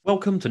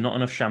Welcome to Not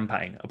Enough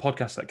Champagne, a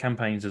podcast that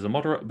campaigns as a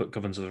moderate but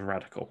governs as a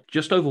radical.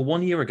 Just over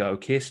 1 year ago,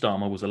 Keir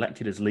Starmer was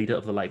elected as leader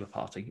of the Labour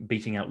Party,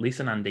 beating out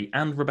Lisa Nandy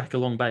and Rebecca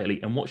Long-Bailey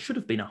in what should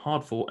have been a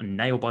hard-fought and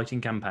nail-biting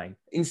campaign.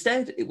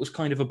 Instead, it was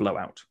kind of a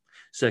blowout.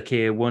 Sir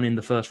Keir won in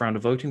the first round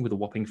of voting with a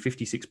whopping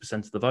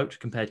 56% of the vote,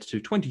 compared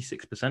to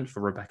 26% for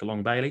Rebecca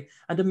Long-Bailey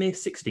and a mere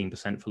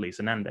 16% for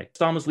Lisa Nandy.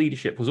 Starmer's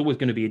leadership was always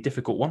going to be a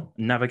difficult one,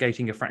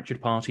 navigating a fractured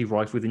party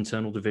rife with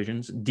internal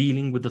divisions,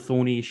 dealing with the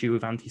thorny issue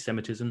of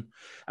anti-Semitism,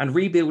 and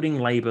rebuilding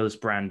Labour's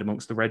brand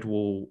amongst the red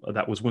wall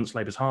that was once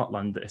Labour's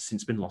heartland that has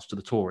since been lost to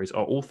the Tories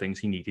are all things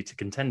he needed to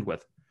contend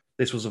with.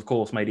 This was, of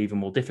course, made even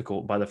more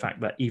difficult by the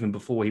fact that even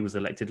before he was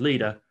elected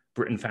leader,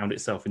 Britain found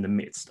itself in the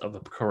midst of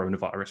a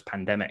coronavirus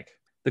pandemic.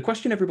 The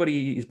question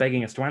everybody is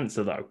begging us to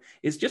answer, though,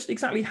 is just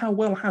exactly how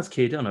well has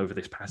Keir done over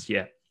this past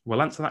year?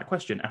 We'll answer that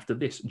question after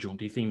this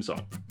jaunty theme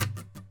song.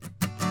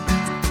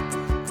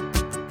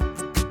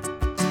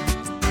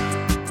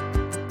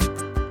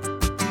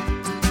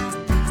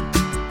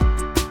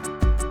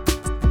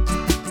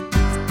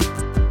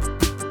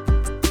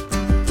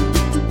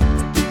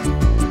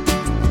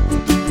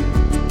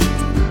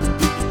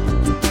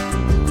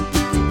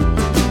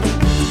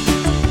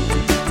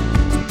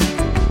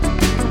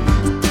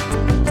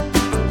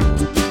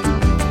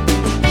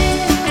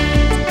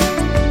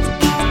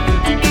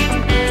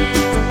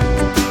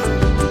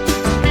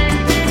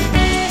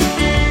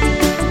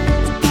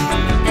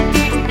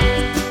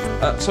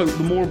 So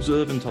the more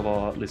observant of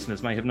our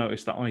listeners may have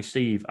noticed that I,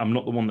 Steve, am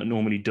not the one that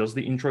normally does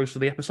the intros for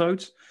the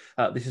episodes.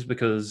 This is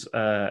because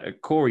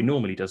Corey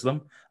normally does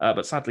them,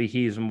 but sadly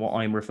he is in what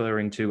I'm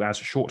referring to as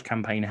short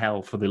campaign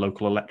hell for the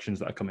local elections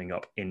that are coming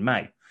up in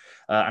May.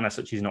 And as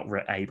such, he's not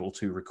able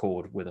to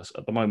record with us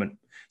at the moment.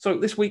 So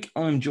this week,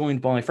 I'm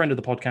joined by friend of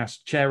the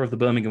podcast, chair of the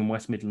Birmingham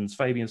West Midlands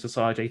Fabian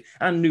Society,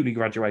 and newly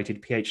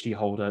graduated PhD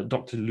holder,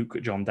 Dr. Luke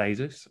John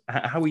Dazis.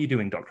 How are you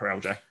doing, Dr.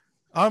 LJ?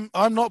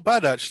 I'm not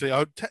bad, actually.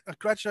 I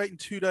graduate in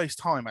 2 days'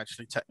 time,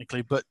 actually,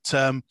 technically, but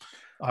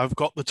I've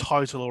got the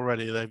title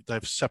already.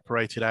 They've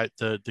separated out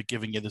the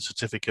giving you the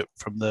certificate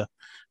from the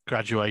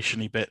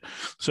graduation-y bit.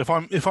 So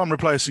if I'm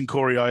replacing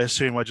Corey, I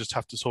assume I just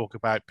have to talk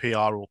about PR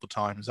all the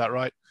time. Is that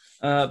right?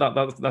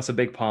 That's a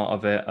big part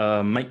of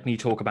it. Make me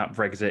talk about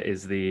Brexit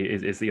is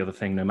the other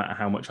thing, no matter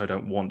how much I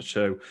don't want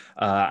to,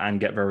 and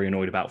get very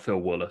annoyed about Phil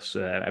Wallace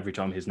every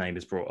time his name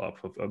is brought up,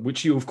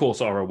 which you of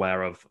course are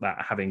aware of, that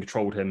having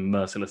trolled him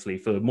mercilessly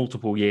for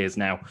multiple years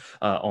now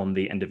on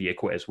the end of year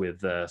quiz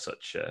with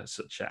such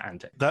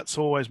antics. That's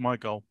always my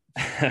goal.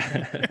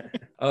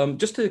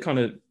 Just to kind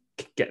of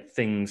get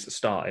things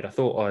started, I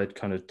thought I'd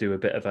kind of do a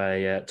bit of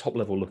a top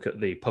level look at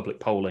the public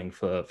polling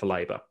for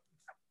Labour.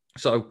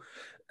 So,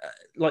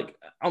 like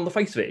on the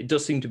face of it, it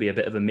does seem to be a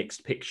bit of a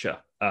mixed picture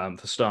for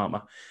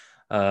Starmer.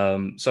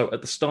 So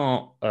at the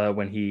start,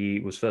 when he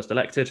was first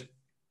elected,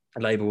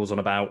 Labour was on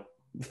about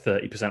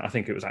 30%. I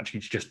think it was actually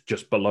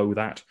just below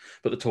that,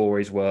 but the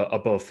Tories were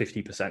above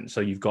 50%.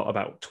 So you've got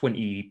about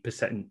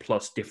 20%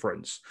 plus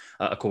difference,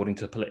 according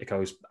to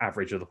Politico's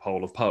average of the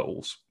poll of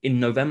polls. In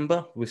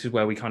November, this is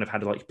where we kind of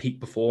had like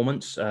peak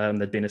performance.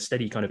 There'd been a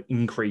steady kind of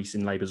increase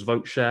in Labour's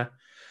vote share.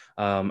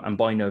 And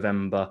by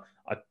November,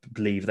 I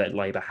believe that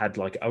Labour had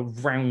like a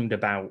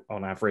roundabout,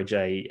 on average,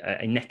 a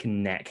neck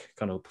and neck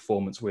kind of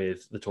performance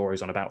with the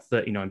Tories on about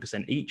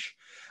 39% each,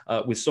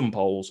 with some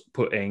polls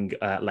putting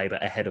Labour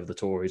ahead of the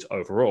Tories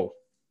overall.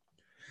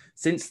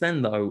 Since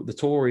then, though, the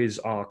Tories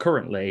are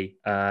currently,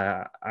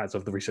 as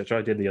of the research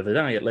I did the other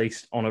day at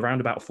least, on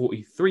around about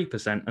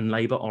 43%, and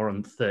Labour are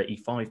on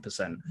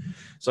 35%.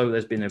 So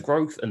there's been a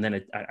growth and then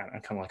a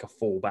kind of like a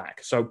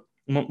fallback. So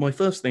my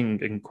first thing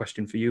and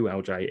question for you,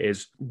 LJ,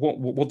 is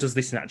what does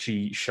this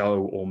actually show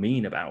or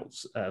mean about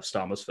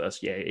Starmer's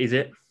first year?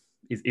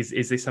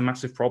 Is this a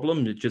massive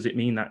problem? Does it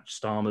mean that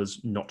Starmer's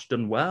not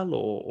done well,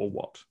 or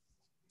what?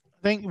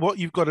 I think what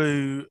you've got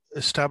to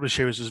establish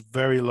here is this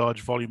very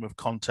large volume of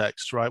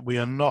context, right? We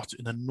are not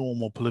in a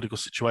normal political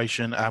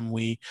situation, and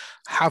we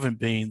haven't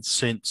been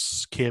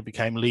since Keir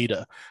became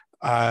leader.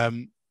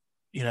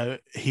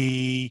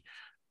 He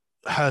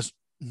has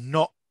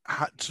not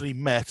actually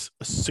met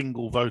a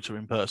single voter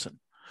in person.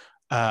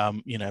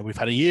 We've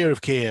had a year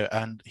of Keir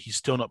and he's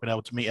still not been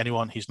able to meet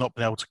anyone. He's not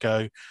been able to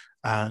go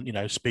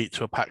and, speak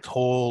to a packed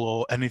hall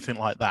or anything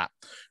like that.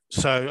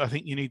 So I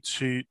think you need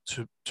to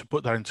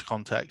put that into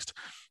context.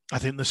 I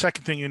think the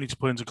second thing you need to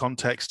put into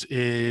context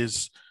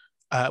is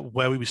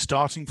where we were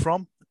starting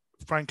from,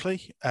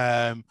 frankly.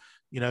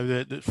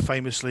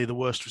 Famously the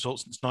worst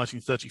result since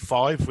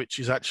 1935, which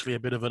is actually a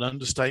bit of an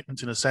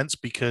understatement in a sense,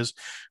 because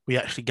we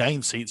actually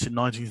gained seats in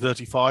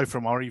 1935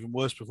 from our even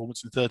worse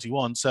performance in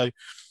 31. So,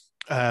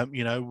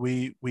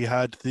 we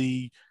had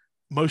the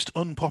most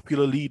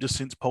unpopular leader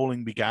since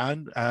polling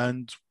began,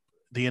 and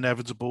the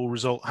inevitable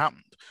result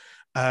happened.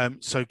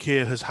 So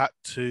Keir has had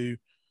to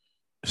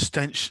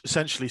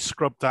essentially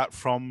scrub that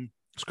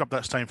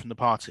stain from the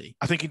party.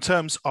 I think in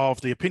terms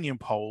of the opinion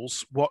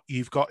polls, what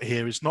you've got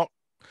here is not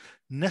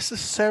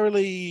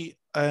necessarily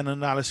an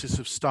analysis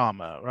of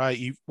Starmer, right?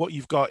 What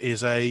you've got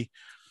is a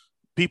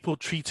people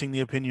treating the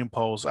opinion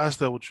polls as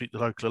they will treat the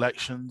local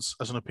elections,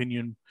 as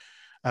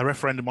a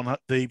referendum on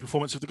the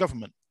performance of the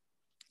government.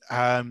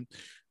 And,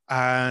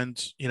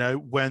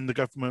 when the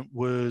government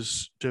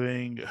was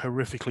doing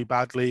horrifically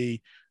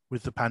badly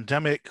with the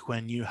pandemic,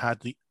 when you had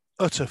the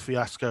utter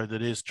fiasco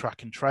that is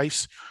track and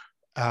trace,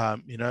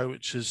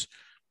 which has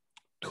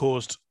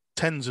caused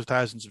tens of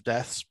thousands of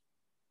deaths,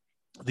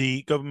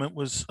 the government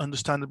was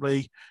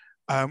understandably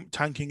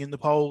tanking in the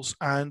polls,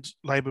 and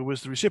Labour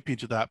was the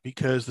recipient of that,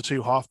 because the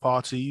two half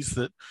parties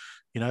that,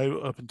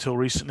 up until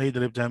recently, the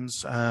Lib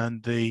Dems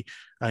and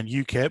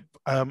UKIP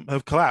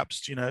have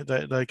collapsed.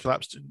 They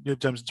collapsed, Lib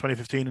Dems in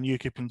 2015 and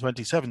UKIP in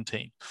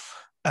 2017.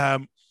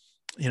 And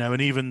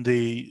even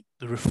the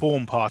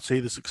Reform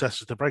Party, the successor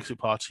to the Brexit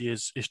Party,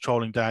 is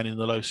trolling down in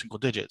the low single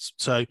digits.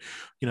 So,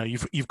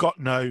 you've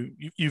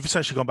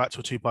essentially gone back to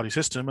a two-party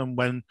system. And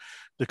when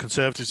the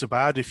Conservatives are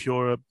bad, if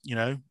you're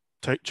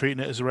treating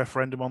it as a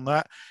referendum on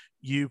that,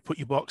 you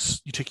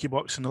tick your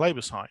box in the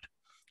Labour side.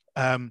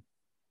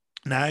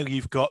 Now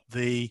you've got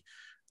the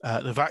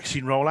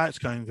vaccine rollout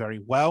going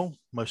very well,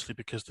 mostly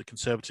because the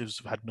Conservatives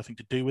have had nothing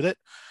to do with it.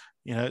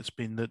 It's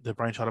been the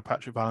brainchild of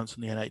Patrick Vallance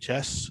and the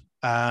NHS,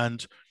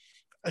 and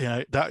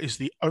that is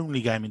the only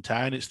game in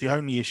town. It's the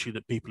only issue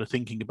that people are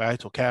thinking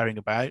about or caring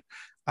about,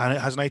 and it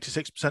has an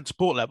 86%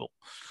 support level.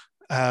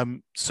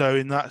 So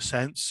in that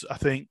sense, I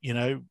think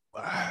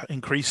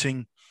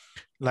increasing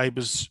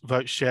Labour's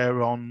vote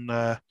share on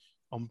the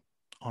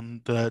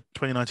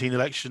 2019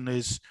 election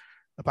is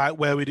about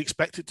where we'd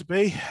expect it to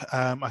be.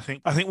 I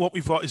think what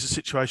we've got is a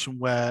situation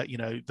where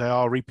they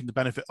are reaping the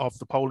benefit of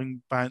the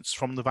polling bounce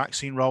from the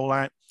vaccine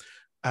rollout.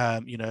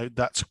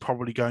 That's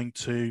probably going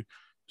to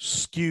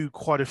skew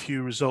quite a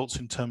few results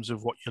in terms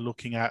of what you're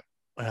looking at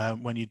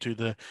when you do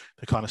the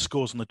kind of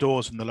scores on the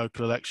doors in the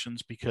local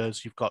elections,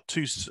 because you've got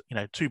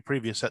two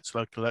previous sets of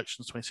local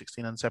elections,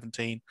 2016 and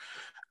 17,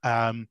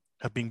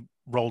 have been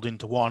rolled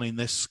into one in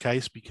this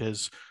case,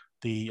 because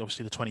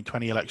obviously the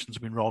 2020 elections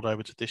have been rolled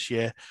over to this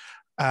year.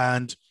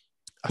 And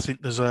I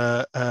think there's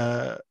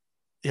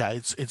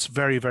it's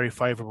very, very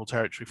favourable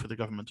territory for the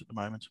government at the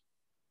moment.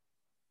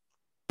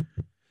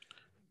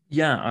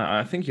 Yeah,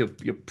 I think you're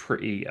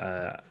pretty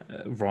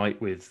right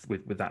with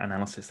that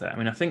analysis there. I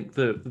mean, I think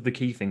the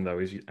key thing, though,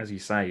 is, as you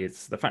say,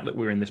 it's the fact that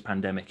we're in this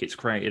pandemic. It's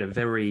created a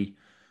very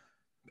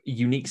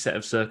unique set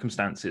of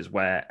circumstances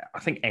where I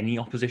think any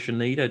opposition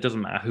leader, it doesn't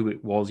matter who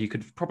it was, you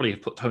could probably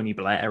have put Tony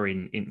Blair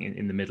in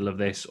the middle of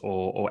this,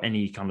 or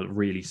any kind of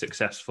really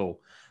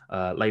successful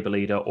Labour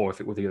leader, or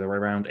if it were the other way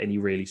around, any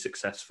really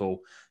successful,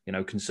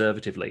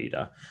 Conservative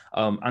leader,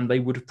 and they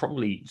would have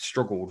probably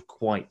struggled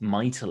quite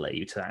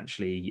mightily to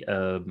actually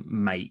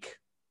make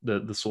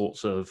the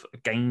sorts of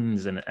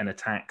gains and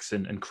attacks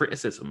and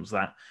criticisms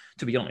that,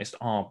 to be honest,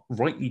 are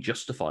rightly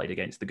justified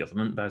against the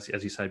government,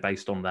 as you say,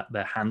 based on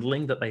their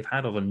handling that they've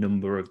had of a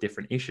number of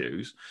different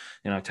issues.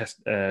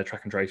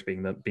 Track and trace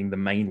being the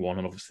main one,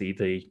 and obviously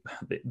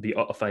the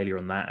utter failure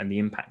on that and the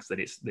impacts that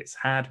it's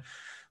had.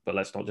 But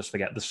let's not just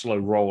forget the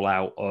slow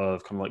rollout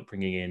of kind of like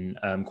bringing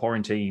in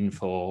quarantine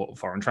for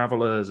foreign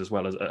travellers, as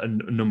well as a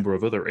number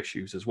of other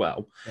issues as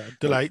well.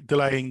 Yeah,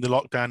 delaying the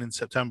lockdown in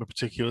September,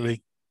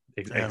 particularly.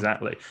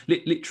 Exactly.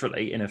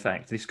 Literally, in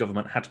effect, this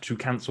government had to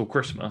cancel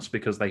Christmas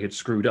because they had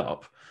screwed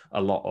up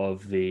a lot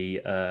of the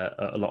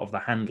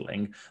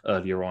handling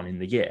earlier on in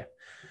the year.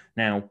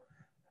 Now,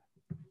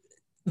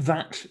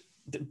 that,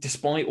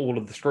 despite all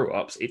of the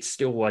screw-ups, it's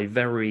still a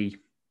very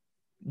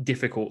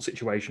difficult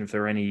situation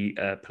for any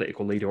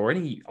political leader or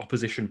any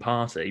opposition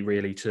party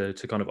really to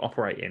kind of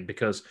operate in,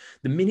 because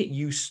the minute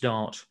you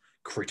start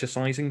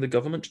criticizing the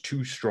government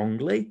too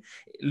strongly,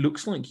 it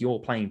looks like you're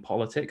playing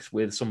politics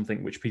with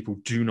something which people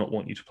do not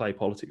want you to play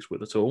politics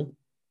with at all.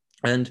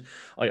 And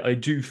I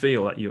do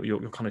feel that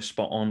you're kind of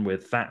spot on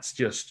with that's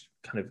just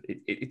kind of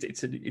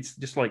it's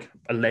just like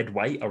a lead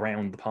weight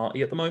around the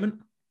party at the moment,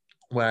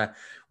 where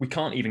we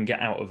can't even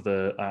get out of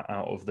the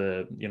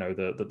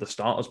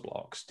starters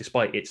blocks,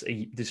 despite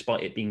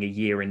it being a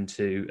year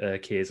into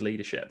Keir's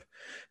leadership,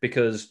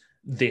 because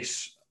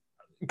this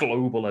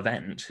global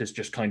event has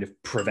just kind of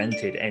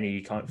prevented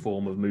any kind of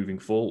form of moving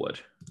forward.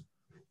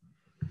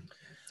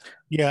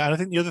 Yeah, and I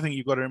think the other thing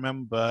you've got to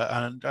remember,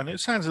 and it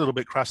sounds a little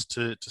bit crass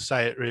to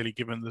say it really,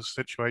 given the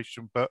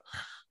situation, but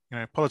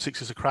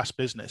politics is a crass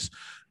business.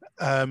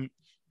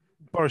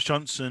 Boris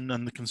Johnson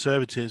and the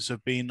Conservatives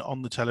have been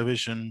on the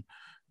television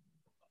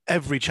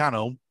every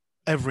channel,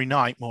 every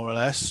night, more or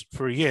less,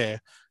 for a year.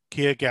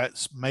 Keir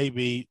gets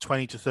maybe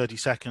 20 to 30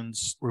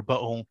 seconds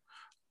rebuttal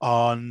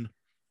on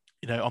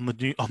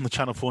the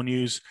Channel 4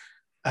 News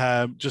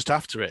just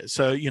after it.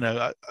 So,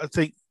 I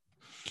think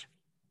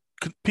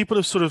people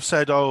have sort of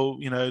said,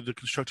 the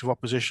constructive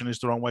opposition is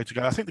the wrong way to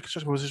go. I think the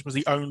constructive opposition was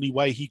the only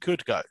way he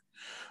could go.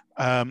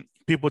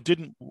 People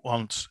didn't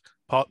want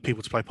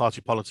people to play party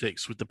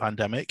politics with the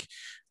pandemic.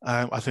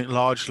 I think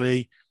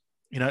largely,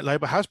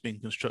 Labour has been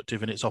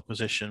constructive in its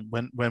opposition.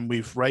 When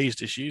we've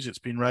raised issues, it's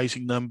been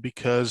raising them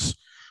because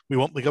we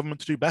want the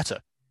government to do better,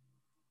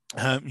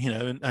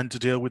 and to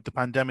deal with the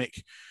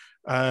pandemic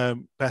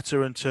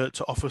better and to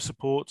offer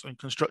support and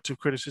constructive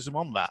criticism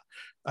on that.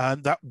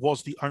 And that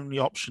was the only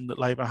option that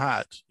Labour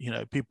had.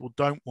 People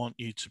don't want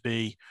you to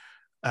be,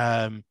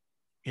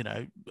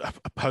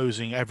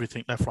 opposing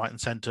everything left, right, and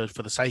centre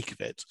for the sake of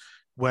it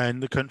when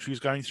the country is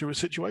going through a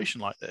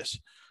situation like this.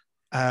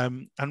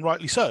 And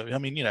rightly so. I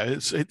mean,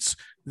 it's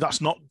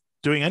that's not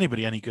doing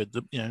anybody any good,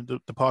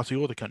 the party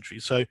or the country.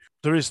 So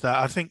there is that.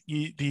 I think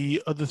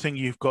the other thing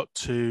you've got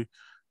to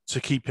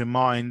keep in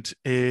mind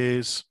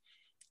is,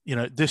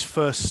 this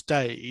first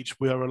stage,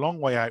 we are a long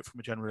way out from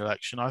a general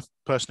election. I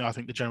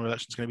think the general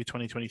election is going to be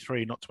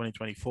 2023, not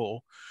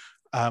 2024.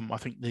 I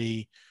think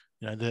the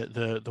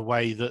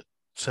way that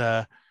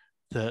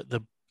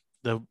the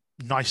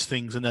nice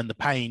things and then the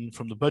pain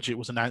from the budget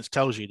was announced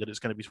tells you that it's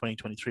going to be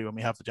 2023 when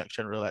we have the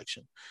general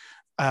election.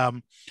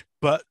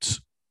 But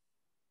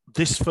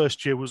this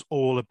first year was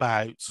all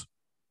about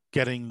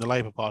getting the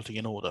Labour Party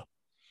in order.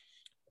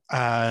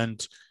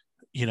 And,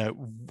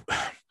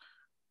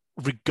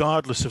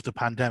 regardless of the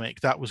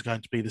pandemic, that was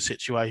going to be the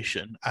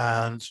situation.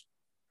 And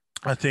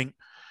I think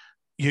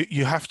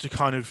you have to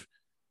kind of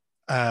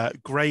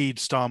grade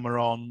Starmer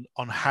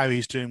on how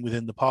he's doing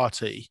within the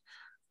party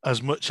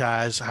as much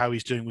as how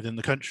he's doing within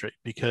the country,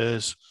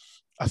 because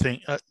I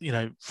think,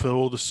 for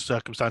all the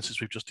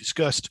circumstances we've just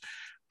discussed,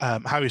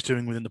 how he's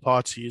doing within the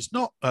party is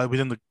not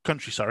within the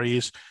country,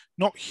 is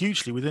not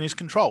hugely within his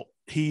control.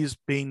 He's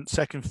been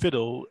second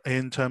fiddle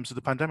in terms of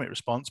the pandemic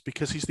response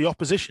because he's the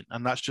opposition,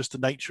 and that's just the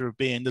nature of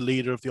being the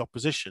leader of the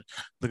opposition.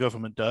 The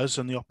government does,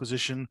 and the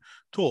opposition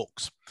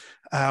talks.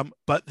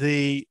 But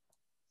the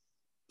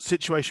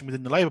situation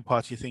within the Labour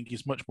Party, I think,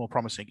 is much more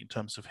promising in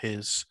terms of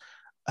his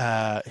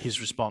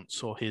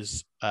response, or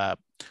his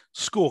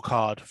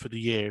scorecard for the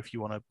year, if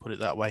you want to put it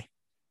that way.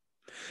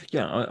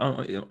 Yeah,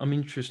 I'm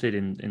interested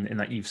in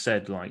that you've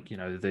said, like,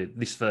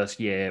 this first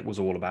year was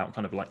all about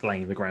kind of like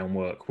laying the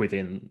groundwork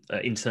within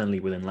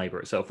internally within Labour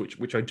itself,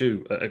 which I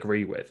do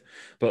agree with.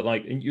 But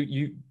like,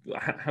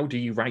 how do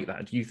you rate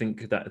that? Do you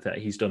think that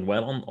he's done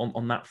well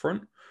on that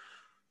front?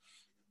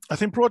 I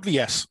think broadly,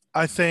 yes.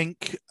 I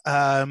think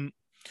the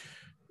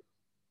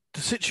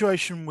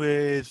situation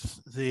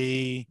with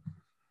the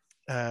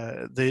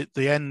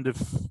end of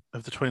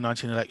the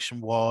 2019 election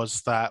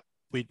was that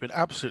we'd been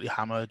absolutely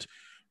hammered.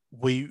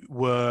 We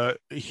were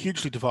a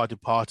hugely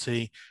divided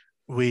party.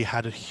 We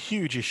had a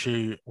huge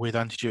issue with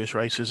anti-Jewish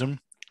racism,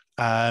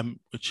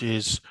 which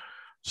is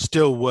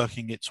still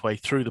working its way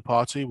through the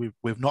party.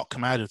 We've not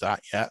come out of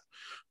that yet.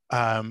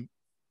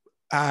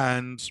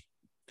 And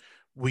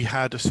we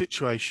had a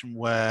situation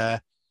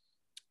where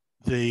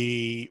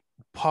the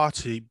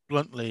party,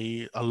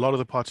 bluntly, a lot of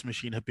the party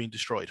machine had been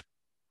destroyed.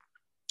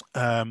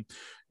 A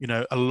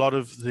lot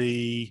of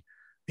the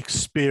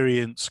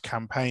experienced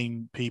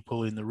campaign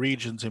people in the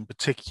regions in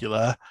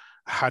particular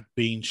had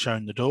been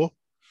shown the door,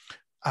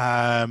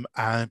 and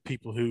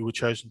people who were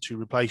chosen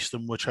to replace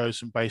them were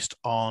chosen based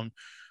on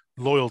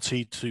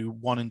loyalty to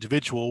one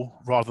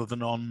individual rather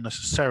than on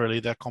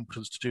necessarily their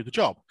competence to do the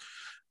job,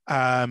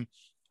 and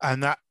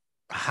that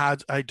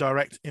had a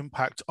direct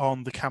impact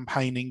on the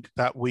campaigning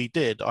that we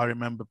did. I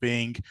remember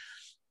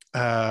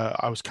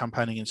I was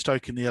campaigning in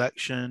Stoke in the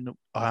election,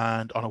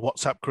 and on a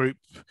WhatsApp group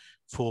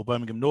for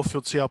Birmingham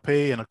Northfield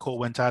CLP, and a call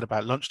went out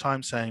about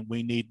lunchtime saying,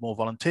 we need more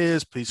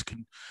volunteers, please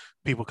can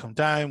people come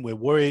down, we're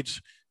worried.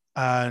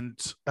 And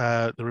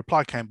the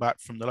reply came back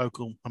from the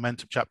local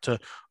Momentum chapter,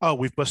 oh,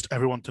 we've bussed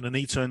everyone to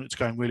Nuneaton, it's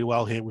going really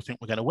well here, we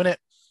think we're going to win it.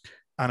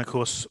 And of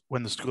course,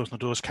 when the Scores on the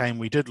Doors came,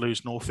 we did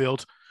lose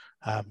Northfield,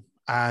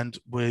 and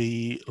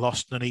we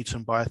lost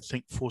Nuneaton by, I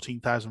think,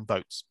 14,000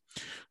 votes.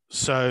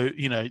 So,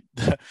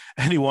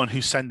 anyone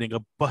who's sending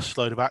a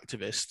busload of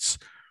activists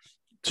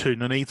to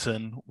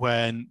Nuneaton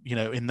when,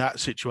 in that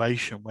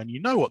situation, when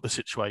what the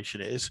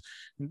situation is,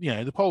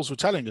 the polls were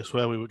telling us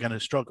where we were going to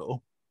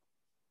struggle.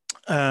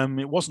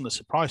 It wasn't a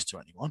surprise to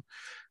anyone.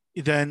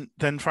 Then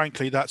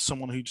frankly, that's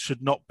someone who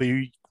should not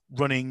be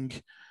running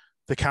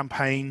the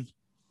campaign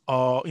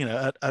or,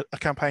 a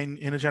campaign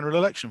in a general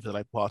election for the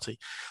Labour Party.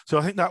 So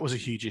I think that was a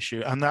huge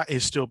issue, and that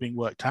is still being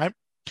worked out.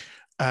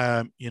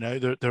 We're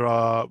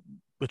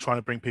trying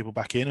to bring people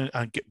back in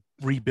and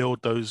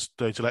rebuild those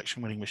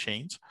election winning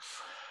machines.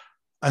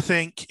 I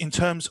think in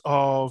terms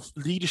of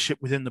leadership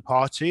within the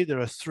party, there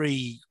are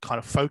three kind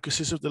of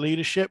focuses of the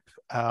leadership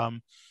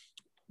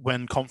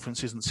when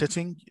conference isn't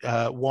sitting.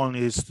 One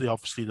is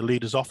obviously the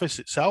leader's office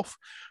itself.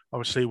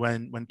 Obviously,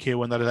 when Keir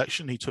won that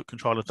election, he took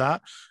control of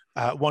that.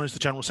 One is the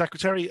General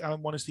Secretary,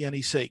 and one is the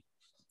NEC.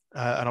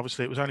 And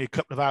obviously, it was only a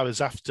couple of hours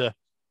after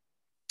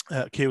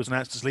Keir was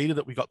announced as leader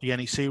that we got the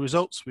NEC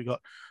results. We got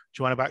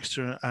Joanna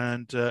Baxter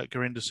and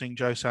Gurinder Singh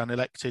Josan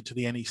elected to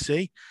the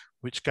NEC,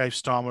 which gave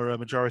Starmer a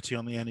majority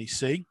on the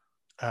NEC,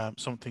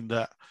 something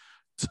that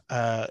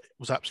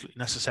was absolutely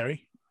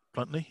necessary,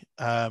 bluntly,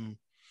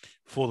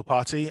 for the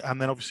party.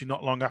 And then obviously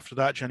not long after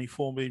that, Jenny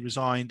Formby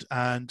resigned,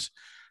 and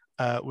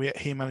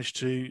he managed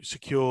to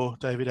secure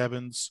David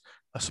Evans,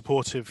 a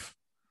supportive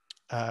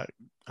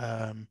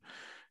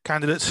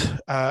candidate,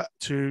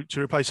 to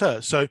replace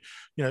her. So,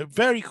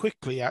 very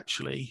quickly,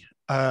 actually,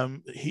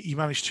 he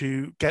managed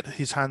to get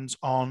his hands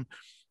on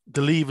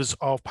the levers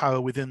of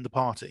power within the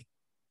party,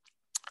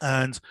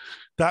 and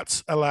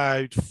that's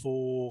allowed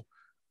for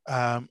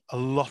a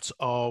lot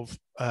of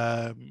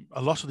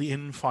the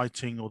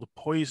infighting, or the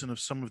poison of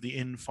some of the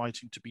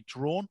infighting, to be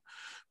drawn,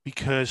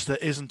 because there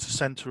isn't a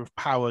center of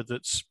power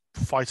that's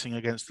fighting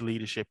against the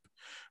leadership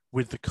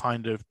with the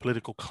kind of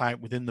political clout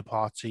within the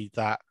party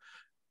that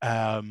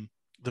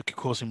could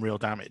cause him real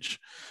damage.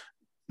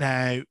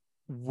 Now,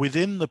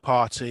 within the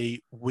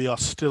party, we are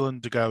still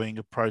undergoing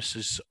a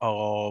process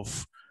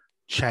of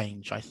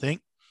change, I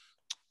think.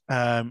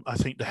 I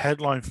think the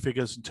headline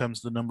figures in terms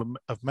of the number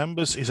of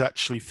members is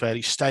actually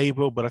fairly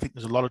stable, but I think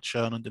there's a lot of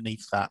churn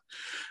underneath that.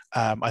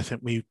 I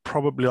think we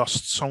probably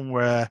lost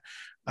somewhere,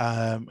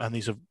 and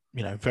these are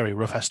very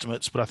rough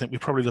estimates, but I think we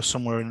probably lost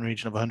somewhere in the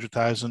region of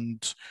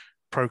 100,000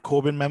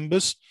 pro-Corbyn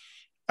members,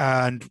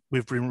 and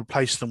we've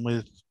replaced them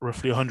with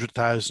roughly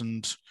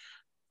 100,000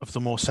 of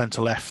the more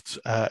centre-left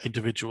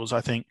individuals.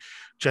 I think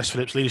Jess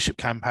Phillips' leadership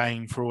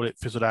campaign, for all it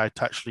fizzled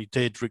out, actually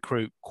did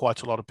recruit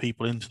quite a lot of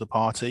people into the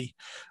party.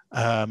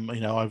 I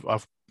know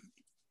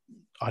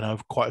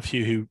quite a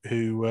few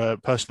who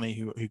personally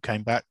who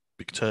came back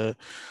for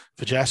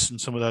Jess, and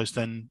some of those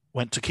then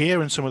went to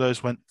Keir, and some of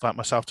those went, like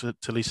myself, to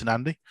Lisa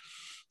Nandy.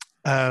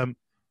 But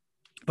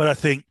I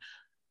think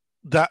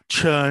that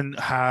churn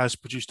has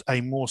produced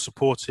a more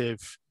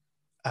supportive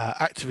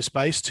activist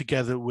base,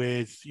 together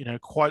with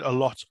quite a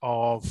lot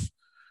of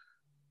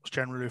what's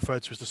generally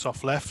referred to as the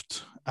soft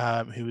left,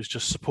 who is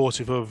just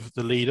supportive of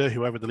the leader,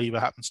 whoever the leader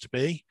happens to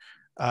be,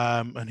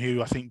 and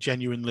who I think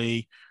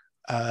genuinely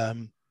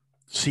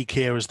see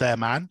Keir as their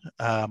man.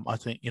 I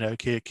think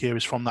Keir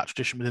is from that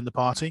tradition within the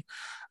party,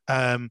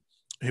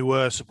 who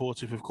were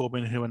supportive of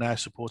Corbyn and who are now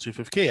supportive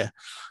of Keir.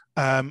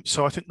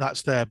 So I think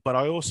that's there, but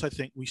I also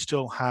think we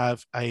still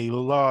have a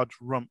large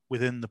rump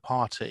within the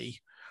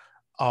party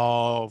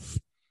of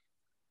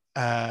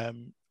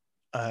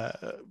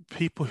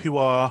people who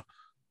are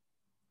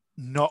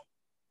not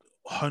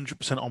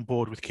 100% on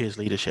board with Keir's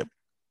leadership.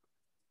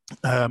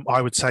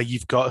 I would say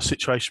you've got a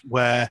situation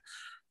where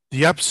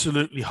the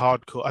absolutely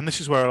hardcore, and this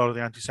is where a lot of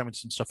the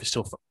anti-Semitism stuff is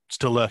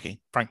still lurking,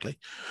 frankly.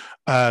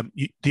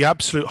 The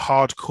absolute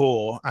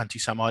hardcore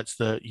anti-Semites,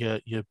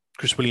 your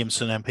Chris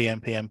Williamson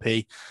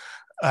MP,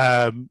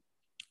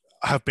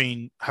 have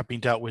been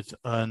dealt with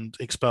and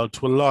expelled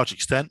to a large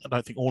extent. I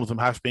don't think all of them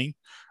have been,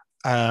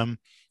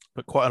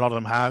 but quite a lot of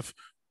them have,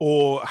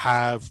 or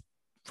have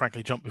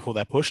frankly jumped before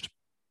they're pushed.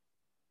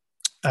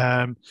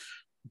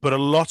 But a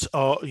lot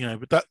are,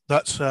 but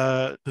that's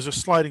there's a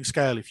sliding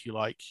scale, if you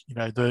like.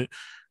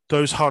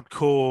 Those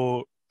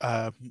hardcore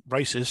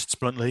racists,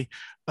 bluntly,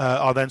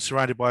 are then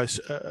surrounded by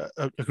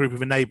a group of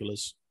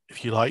enablers,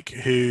 if you like,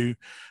 who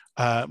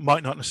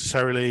might not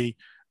necessarily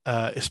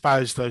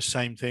espouse those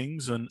same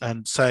things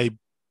and say,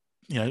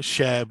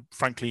 share,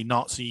 frankly,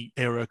 Nazi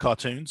era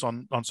cartoons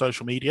on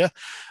social media,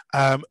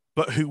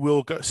 but who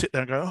will sit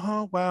there and go,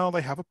 oh, well,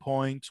 they have a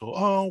point, or,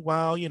 oh,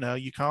 well,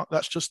 you can't,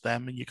 that's just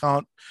them, and you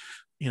can't,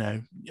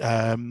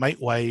 make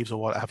waves or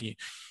what have you.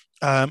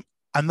 And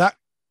that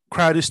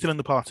crowd is still in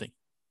the party,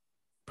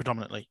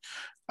 predominantly.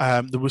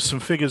 There was some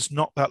figures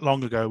not that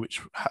long ago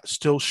which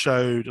still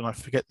showed, and I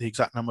forget the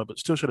exact number, but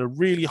still showed a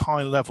really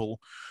high level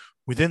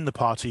within the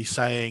party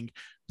saying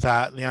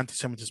that the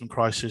anti-Semitism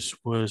crisis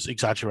was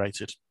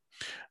exaggerated.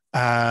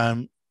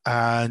 And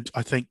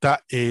I think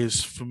that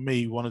is, for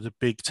me, one of the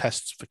big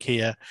tests for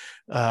Keir.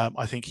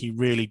 I think he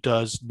really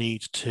does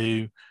need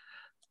to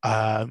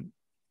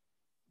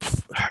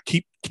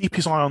keep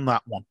his eye on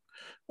that one.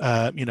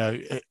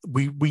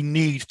 We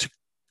need to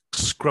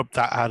scrub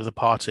that out of the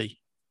party,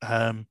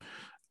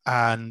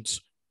 and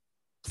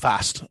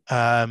fast.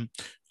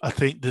 I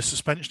think the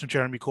suspension of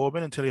Jeremy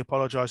Corbyn until he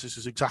apologises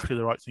is exactly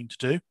the right thing to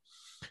do.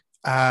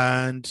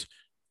 And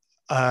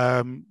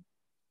I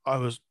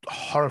was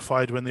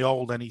horrified when the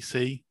old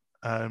NEC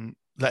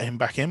let him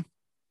back in,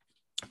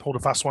 pulled a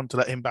fast one to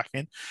let him back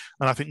in.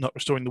 And I think not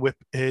restoring the whip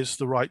is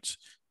the right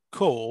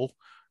call,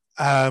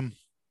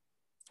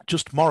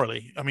 just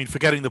morally. I mean,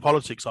 forgetting the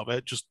politics of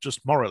it,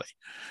 just morally.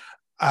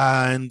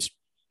 And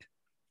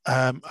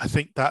I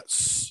think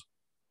that's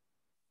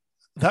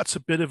a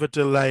bit of a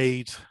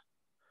delayed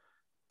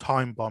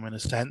time bomb, in a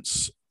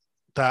sense.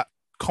 That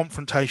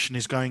confrontation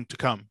is going to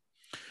come.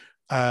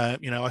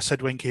 I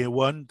said when Keir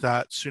won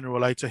that sooner or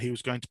later he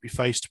was going to be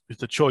faced with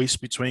the choice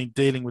between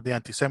dealing with the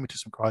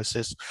anti-Semitism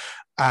crisis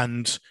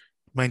and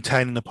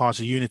maintaining the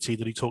party unity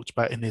that he talked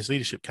about in his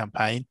leadership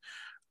campaign.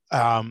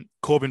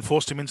 Corbyn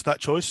forced him into that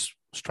choice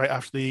straight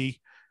after the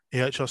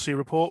EHRC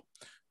report.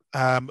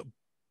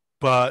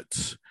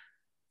 But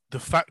the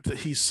fact that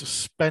he's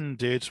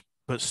suspended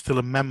but still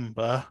a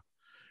member,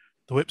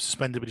 the whip's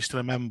suspended but he's still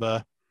a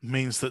member,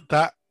 means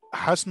that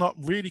has not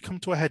really come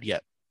to a head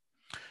yet.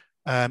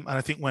 And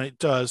I think when it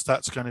does,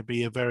 that's going to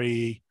be a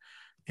very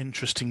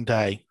interesting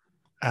day.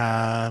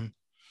 And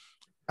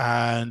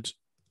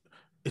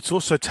it's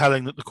also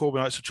telling that the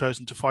Corbynites have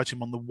chosen to fight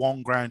him on the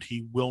one ground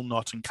he will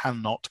not and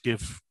cannot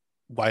give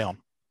way on.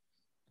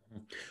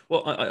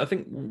 Well, I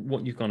think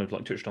what you kind of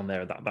like touched on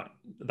there,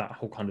 that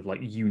whole kind of like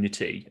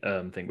unity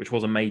thing, which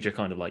was a major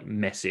kind of like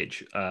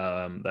message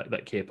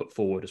that Keir put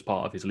forward as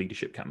part of his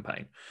leadership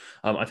campaign.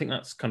 I think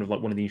that's kind of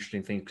like one of the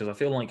interesting things, because I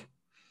feel like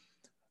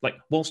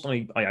whilst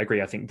I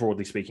agree, I think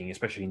broadly speaking,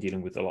 especially in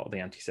dealing with a lot of the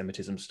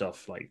anti-Semitism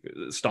stuff, like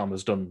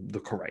Starmer's done the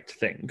correct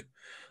thing.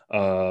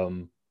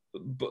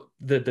 But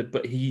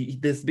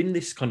there's been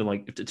this kind of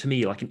like, to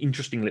me, like an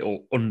interesting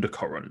little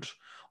undercurrent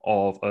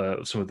of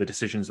some of the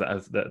decisions that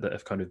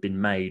have kind of been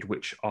made,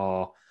 which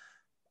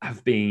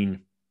have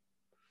been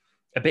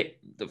a bit,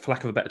 for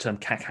lack of a better term,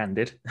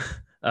 cack-handed.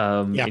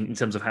 Yeah. In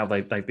terms of how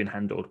they've been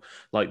handled.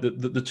 Like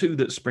the two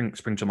that spring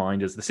to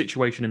mind is the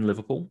situation in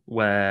Liverpool,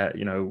 where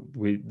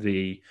with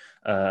the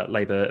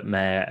Labour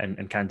mayor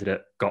and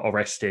candidate got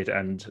arrested,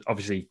 and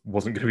obviously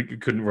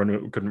couldn't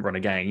run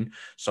again.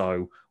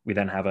 So we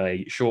then have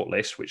a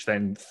shortlist, which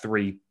then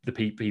the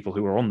people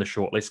who are on the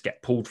shortlist get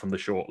pulled from the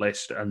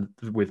shortlist, and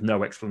with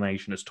no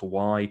explanation as to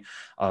why.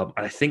 And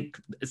I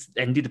think it's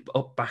ended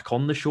up back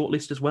on the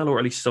shortlist as well, or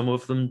at least some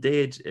of them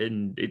did,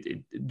 and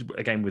it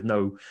again with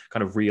no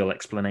kind of real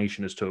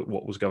explanation as to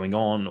what was going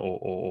on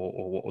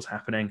or what was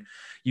happening.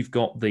 You've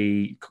got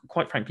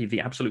quite frankly,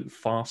 the absolute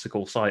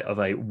farcical sight of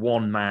a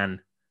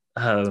one-man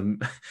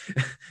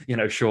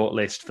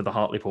shortlist for the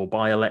Hartlepool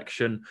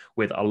by-election,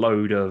 with a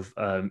load of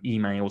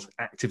emails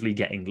actively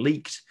getting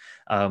leaked,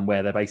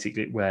 where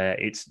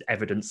it's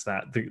evidence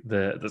that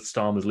the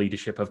Starmer's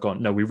leadership have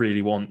gone, no, we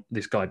really want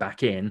this guy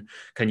back in.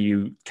 Can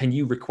you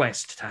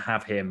request to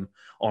have him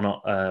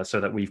on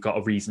so that we've got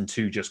a reason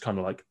to just kind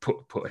of like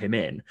put him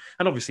in?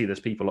 And obviously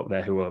there's people up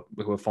there who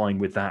are fine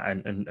with that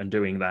and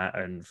doing that,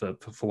 and for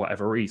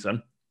whatever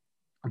reason.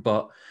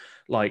 But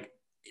like,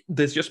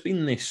 there's just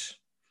been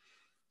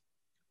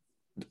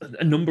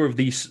a number of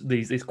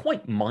these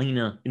quite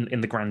minor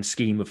in the grand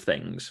scheme of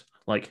things,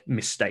 like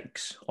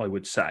mistakes, I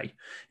would say,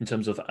 in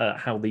terms of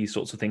how these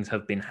sorts of things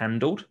have been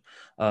handled.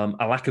 A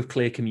lack of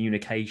clear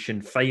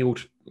communication,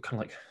 failed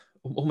kind of like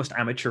almost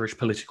amateurish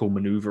political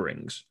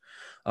maneuverings,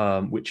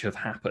 which have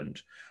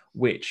happened,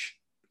 which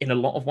in a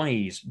lot of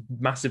ways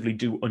massively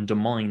do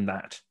undermine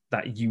that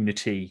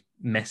unity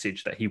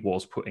message that he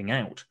was putting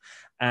out.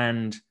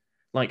 And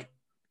like,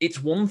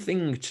 it's one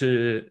thing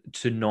to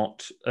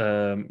not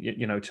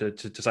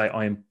to say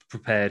I am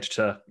prepared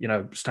to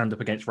stand up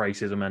against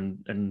racism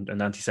and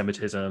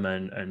anti-Semitism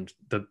and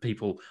the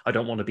people. I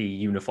don't want to be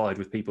unified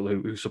with people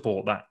who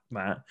support that.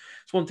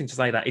 It's one thing to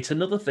say that. It's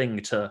another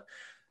thing to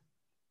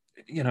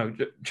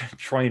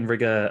try and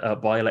rig a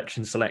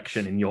by-election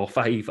selection in your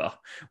favour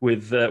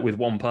with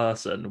one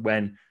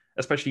person,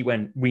 especially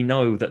when we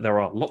know that there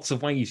are lots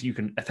of ways you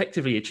can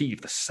effectively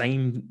achieve the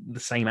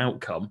same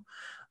outcome,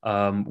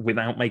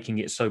 without making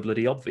it so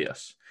bloody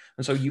obvious.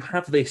 And so you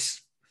have this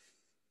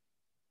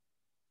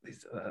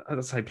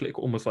I'd say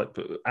political, almost like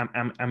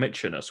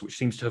amateurness, which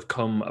seems to have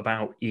come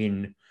about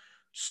in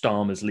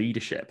Starmer's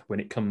leadership when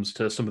it comes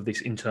to some of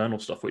this internal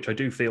stuff, which I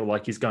do feel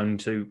like has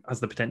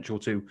the potential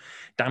to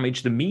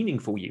damage the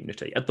meaningful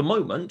unity. At the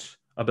moment,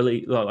 I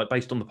believe, like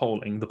based on the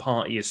polling, the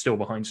party is still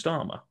behind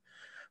Starmer.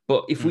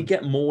 But if we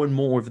get more and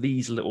more of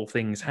these little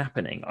things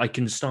happening, I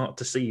can start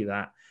to see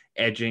that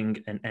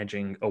edging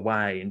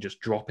away and just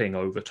dropping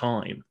over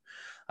time.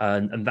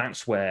 And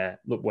that's where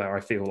I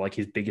feel like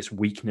his biggest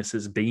weakness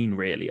has been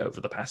really over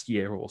the past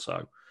year or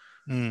so.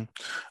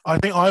 I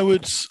think I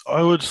would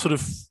sort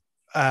of,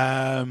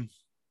 on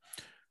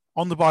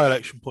the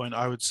by-election point,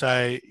 I would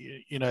say,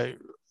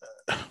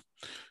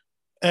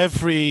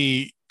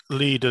 every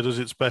leader does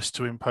its best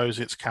to impose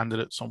its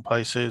candidates on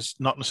places,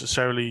 not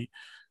necessarily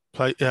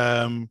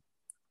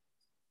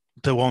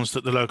the ones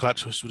that the local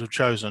activists would have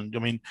chosen. I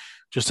mean,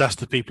 just ask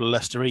the people of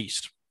Leicester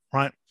East,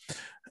 right?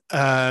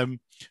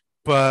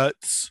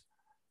 But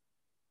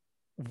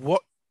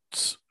what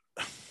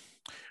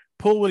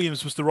Paul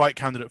Williams was the right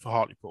candidate for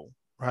Hartlepool,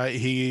 right?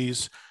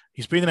 He's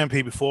been an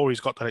MP before. He's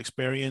got that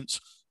experience.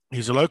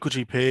 He's a local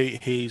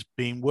GP. He's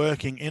been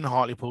working in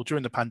Hartlepool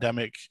during the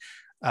pandemic,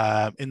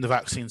 in the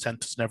vaccine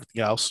centres and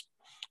everything else.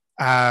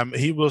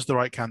 He was the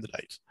right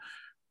candidate.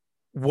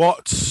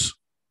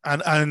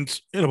 And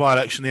in a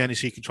by-election, the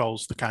NEC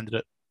controls the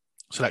candidate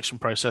selection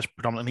process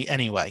predominantly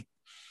anyway.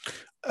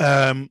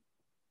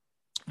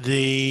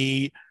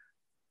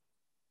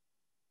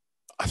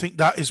 I think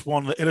that is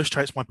one that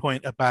illustrates my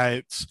point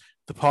about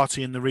the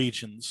party in the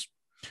regions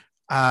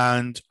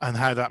and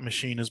how that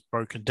machine has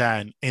broken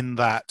down, in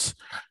that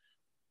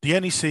the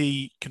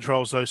NEC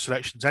controls those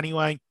selections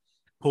anyway.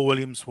 Paul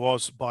Williams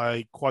was,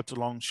 by quite a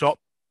long shot,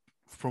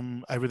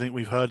 from everything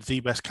we've heard,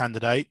 the best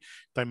candidate.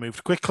 They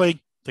moved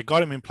quickly. They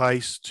got him in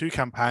place to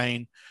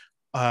campaign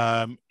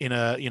in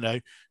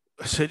a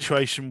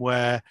situation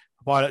where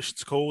a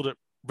by-election's called at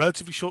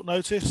relatively short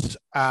notice,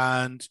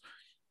 and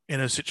in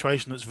a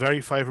situation that's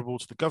very favourable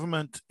to the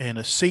government, in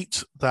a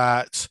seat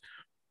that,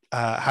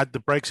 had the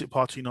Brexit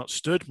Party not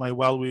stood,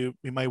 we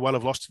may well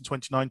have lost in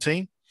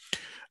 2019.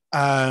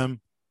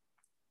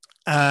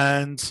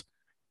 And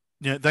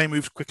they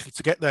moved quickly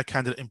to get their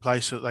candidate in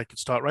place so that they could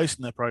start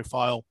raising their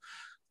profile,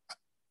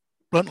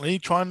 bluntly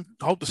try and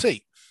hold the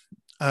seat.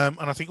 And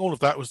I think all of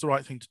that was the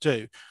right thing to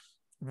do.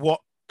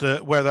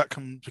 Where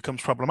that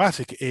becomes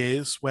problematic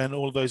is when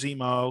all of those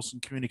emails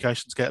and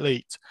communications get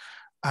leaked,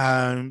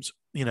 and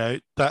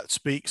that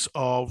speaks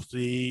of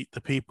the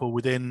people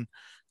within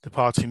the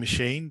party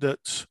machine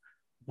that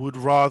would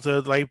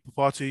rather the Labour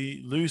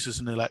Party loses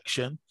an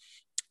election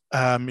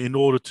in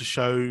order to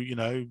show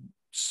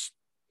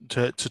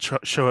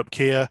show up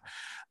Keir,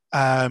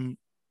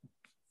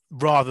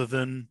 rather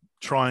than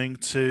trying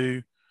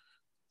to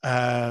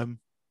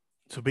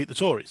beat the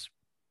Tories,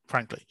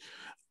 frankly.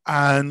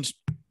 And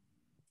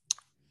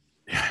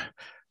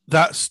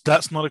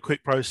that's not a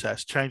quick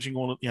process. Changing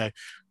all of,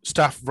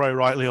 staff very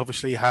rightly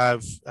obviously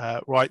have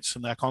rights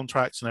in their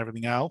contracts and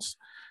everything else.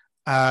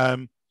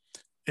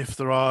 If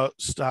there are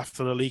staff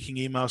that are leaking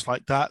emails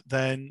like that,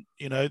 then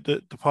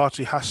the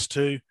party has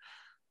to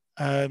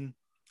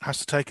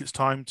take its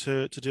time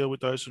to deal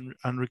with those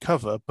and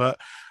recover. But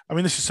I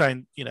mean, this is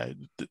saying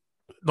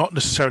not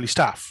necessarily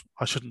staff.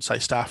 I shouldn't say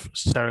staff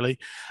necessarily.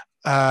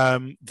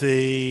 It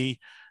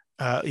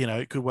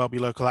could well be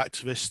local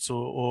activists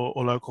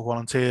or local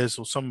volunteers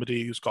or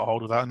somebody who's got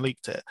hold of that and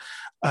leaked it.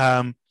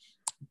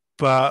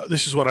 But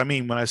this is what I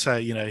mean when I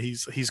say,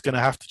 he's going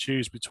to have to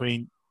choose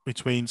between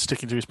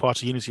sticking to his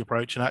party unity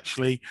approach and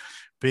actually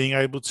being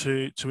able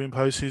to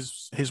impose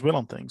his will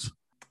on things.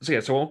 So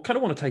I kind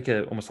of want to take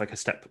almost like a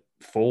step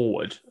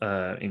forward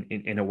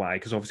in a way,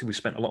 because obviously we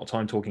spent a lot of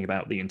time talking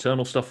about the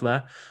internal stuff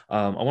there.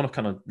 I want to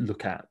kind of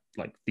look at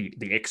like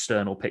the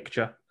external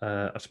picture,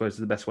 I suppose is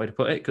the best way to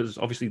put it, because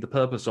obviously the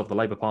purpose of the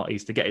Labour Party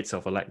is to get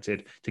itself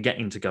elected, to get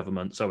into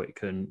government so it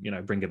can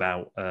bring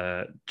about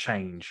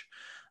change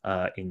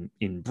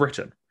in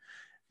Britain.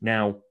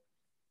 Now,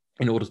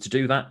 in order to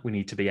do that, we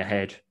need to be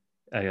ahead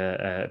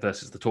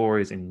versus the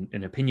Tories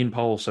in opinion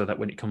polls, so that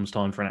when it comes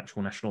time for an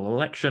actual national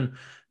election,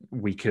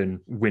 we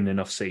can win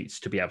enough seats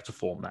to be able to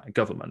form that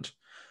government.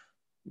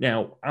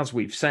 Now, as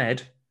we've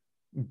said,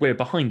 we're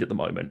behind at the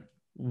moment.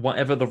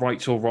 Whatever the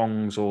rights or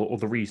wrongs or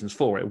the reasons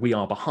for it, we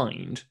are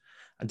behind,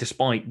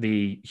 despite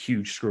the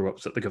huge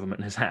screw-ups that the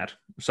government has had.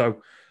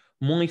 So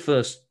my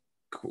first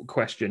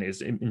question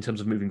is, in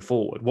terms of moving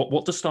forward,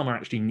 what does Starmer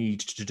actually need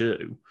to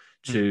do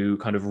to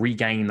kind of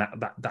regain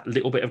that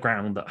little bit of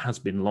ground that has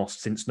been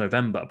lost since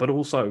November, but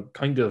also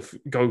kind of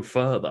go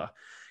further?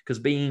 Because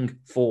being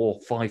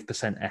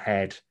 4-5%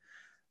 ahead,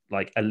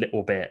 like a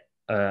little bit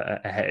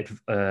ahead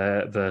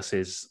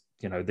versus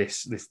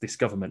this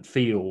government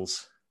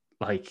feels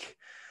like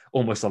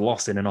almost a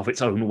loss in and of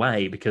its own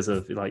way, because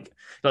of like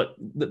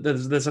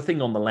there's a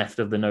thing on the left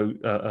of the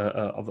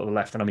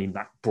left, and I mean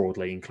that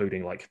broadly,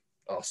 including like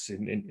us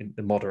in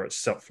the moderate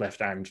self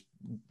left and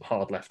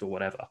hard left or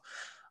whatever,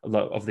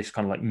 of this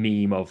kind of like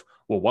meme of,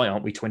 well, why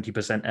aren't we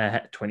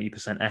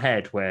 20%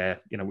 ahead,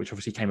 where which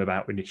obviously came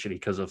about initially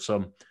because of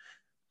some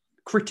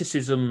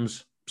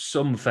criticisms,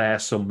 some fair,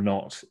 some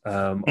not,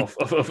 of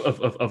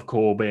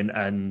Corbyn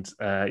and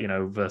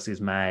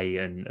versus May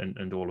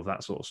and all of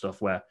that sort of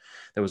stuff, where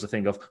there was a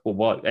thing of, well,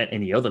 why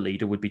any other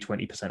leader would be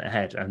 20%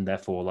 ahead, and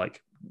therefore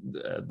like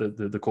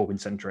the Corbyn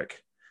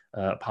centric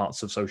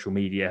parts of social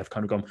media have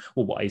kind of gone,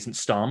 well, why isn't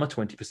Starmer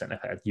 20%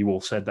 ahead? You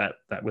all said that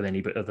with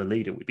any other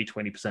leader would be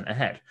 20%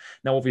 ahead.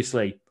 Now,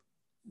 obviously,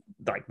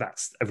 like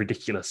that's a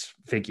ridiculous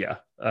figure,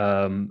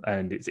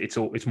 and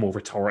it's more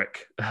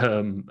rhetoric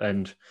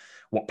and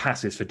what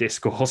passes for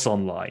discourse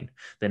online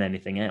than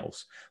anything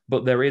else.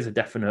 But there is a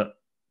definite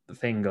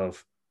thing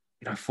of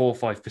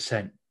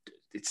 4-5%.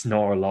 It's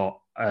not a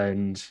lot,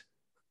 and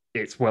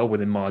it's well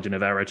within margin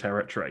of error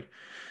territory.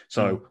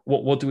 So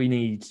what do we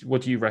need?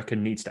 What do you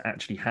reckon needs to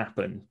actually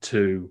happen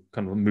to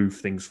kind of move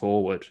things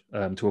forward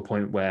to a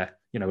point where,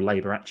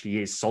 Labour actually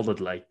is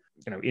solidly,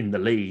 in the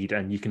lead,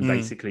 and you can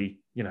basically,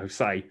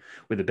 say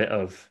with a bit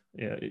of,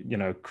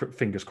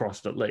 fingers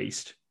crossed at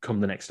least, come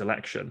the next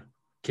election,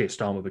 Keir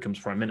Starmer becomes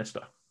Prime Minister?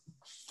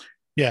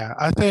 Yeah,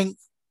 I think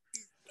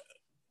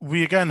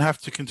we again have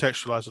to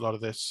contextualise a lot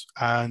of this,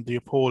 and the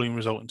appalling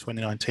result in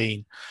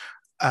 2019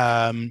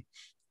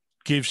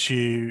 gives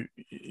you,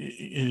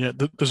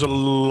 there's a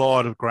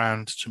lot of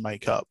ground to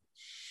make up,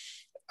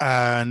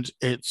 and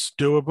it's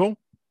doable.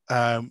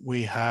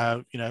 We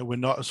have, we're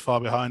not as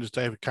far behind as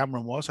David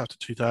Cameron was after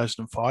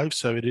 2005.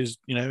 So it is,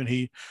 and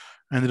he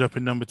ended up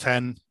in number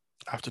 10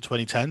 after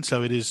 2010.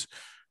 So it is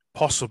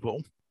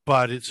possible,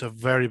 but it's a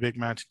very big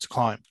mountain to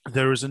climb.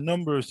 There is a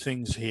number of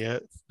things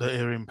here that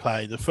are in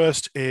play. The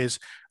first is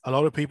a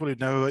lot of people who've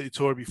never voted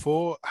Tory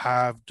before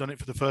have done it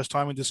for the first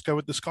time and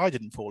discovered the sky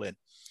didn't fall in.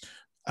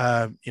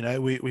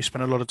 We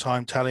spent a lot of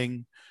time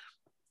telling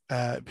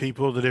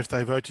people that if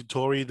they voted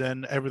Tory,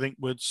 then everything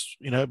would,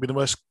 be the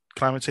worst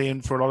calamity.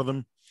 And for a lot of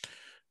them,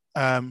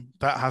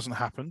 that hasn't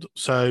happened.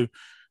 So,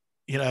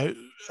 if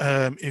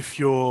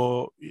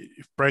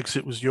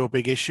Brexit was your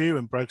big issue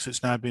and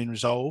Brexit's now being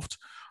resolved,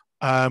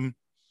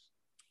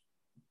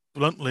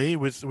 bluntly,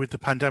 with the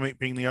pandemic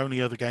being the only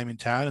other game in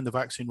town and the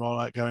vaccine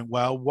rollout going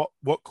well,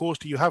 what cause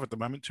do you have at the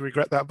moment to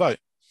regret that vote?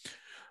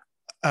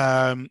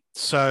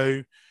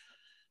 So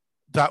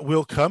that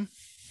will come.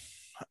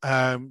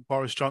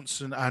 Boris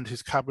Johnson and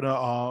his cabinet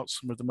are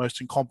some of the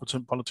most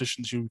incompetent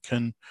politicians you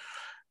can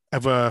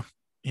ever,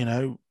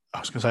 I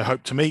was going to say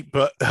hope to meet,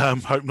 but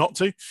hope not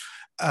to.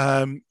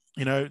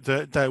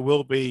 There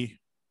will be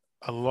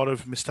a lot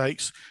of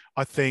mistakes.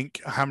 I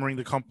think hammering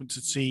the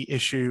competency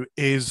issue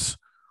is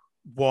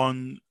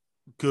one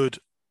good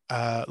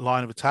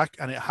line of attack,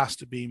 and it has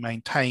to be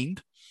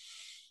maintained.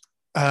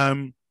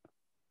 And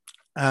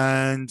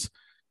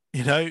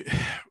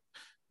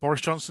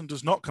Boris Johnson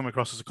does not come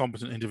across as a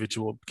competent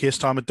individual. Keir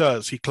Starmer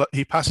does.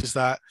 He passes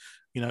that,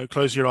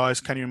 close your eyes,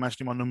 can you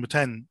imagine him on number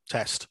 10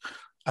 test?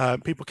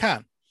 People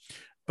can.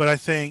 But I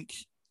think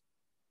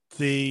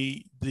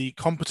the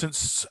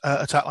competence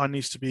attack line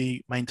needs to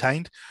be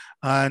maintained.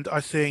 And I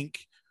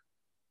think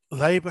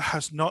Labour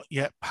has not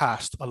yet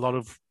passed a lot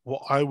of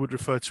what I would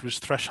refer to as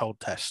threshold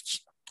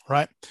tests,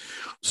 right?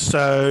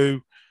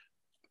 So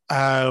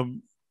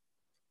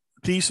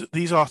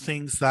these are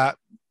things that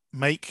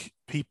make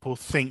people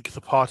think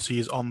the party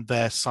is on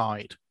their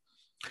side.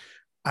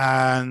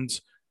 And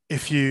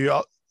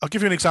I'll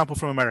give you an example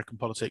from American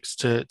politics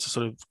to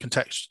sort of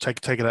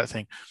take it out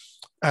thing.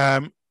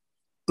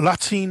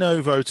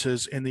 Latino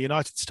voters in the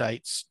United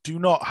States do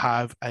not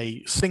have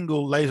a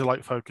single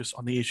laser-like focus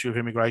on the issue of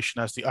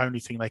immigration as the only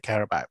thing they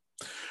care about.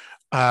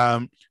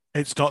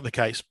 It's not the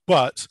case,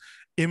 but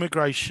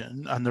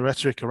immigration and the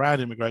rhetoric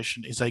around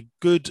immigration is a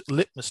good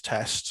litmus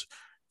test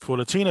for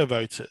Latino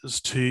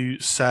voters to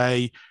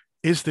say,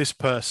 is this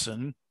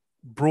person,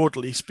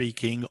 broadly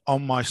speaking,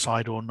 on my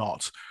side or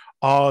not?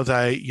 Are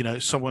they,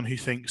 someone who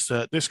thinks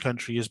that this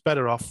country is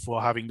better off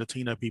for having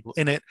Latino people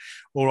in it,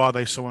 or are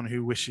they someone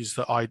who wishes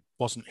that I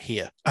wasn't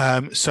here?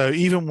 So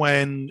even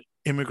when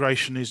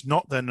immigration is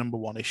not their number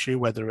one issue,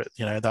 whether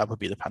that would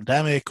be the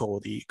pandemic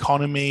or the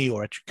economy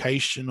or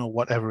education or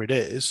whatever it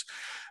is,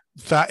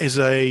 that is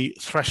a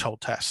threshold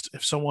test.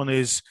 If someone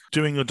is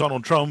doing a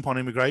Donald Trump on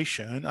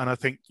immigration, and I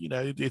think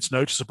it's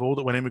noticeable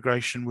that when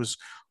immigration was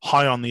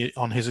high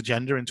on his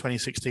agenda in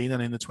 2016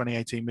 and in the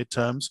 2018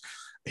 midterms,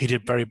 he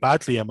did very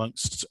badly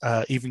amongst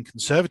even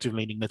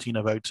conservative-leaning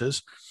Latino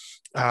voters.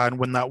 And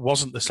when that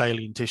wasn't the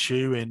salient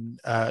issue in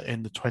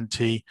the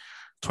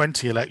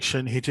 2020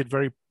 election, he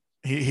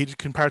did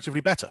comparatively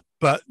better.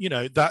 But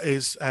that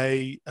is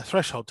a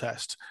threshold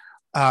test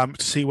to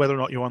see whether or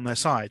not you're on their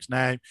side.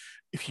 Now,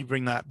 if you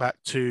bring that back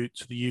to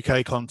the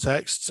UK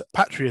context,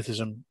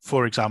 patriotism,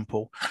 for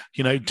example,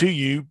 do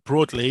you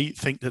broadly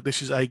think that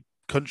this is a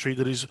country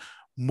that is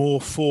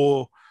more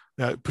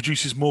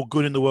produces more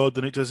good in the world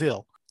than it does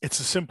ill? It's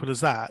as simple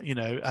as that,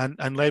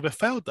 and Labour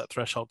failed that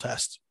threshold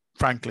test,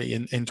 frankly,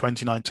 in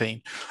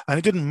 2019. And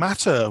it didn't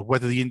matter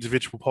whether the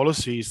individual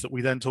policies that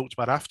we then talked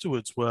about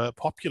afterwards were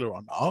popular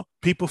or not.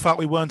 People felt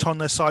we weren't on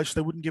their side, so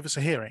they wouldn't give us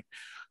a hearing.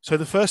 So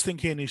the first thing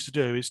Keir needs to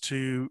do is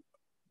to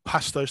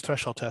pass those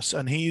threshold tests,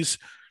 and he's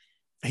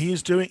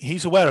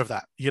aware of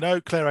that.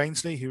 Claire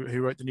Ainsley,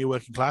 who wrote The New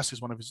Working Class, is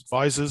one of his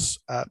advisors.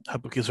 Her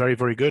book is very,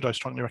 very good. I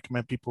strongly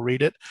recommend people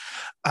read it.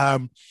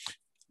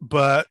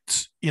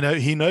 But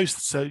he knows,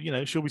 so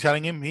she'll be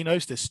telling him he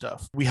knows this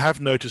stuff. We have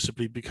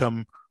noticeably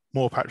become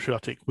more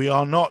patriotic. We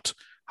are not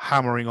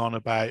hammering on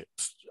about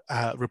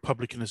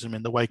republicanism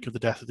in the wake of the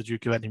death of the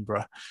Duke of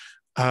Edinburgh,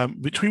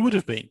 which we would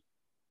have been,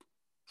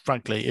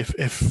 frankly,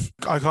 if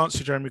I can't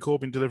see Jeremy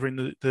Corbyn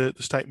delivering the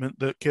statement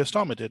that Keir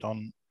Starmer did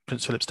on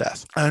Prince Philip's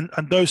death. And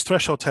those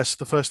threshold tests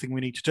are the first thing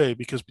we need to do,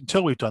 because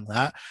until we've done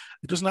that,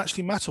 it doesn't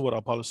actually matter what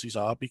our policies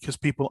are, because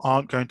people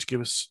aren't going to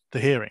give us the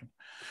hearing.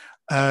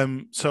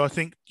 So I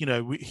think,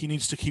 he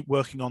needs to keep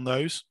working on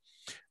those.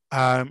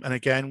 And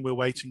again, we're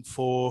waiting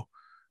for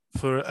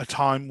a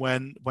time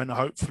when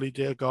hopefully,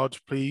 dear God,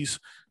 please,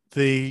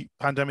 the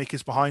pandemic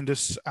is behind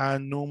us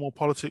and normal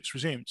politics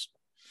resumes.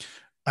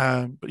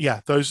 But yeah,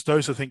 those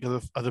I think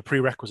are the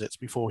prerequisites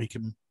before he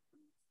can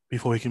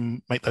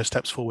make those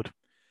steps forward.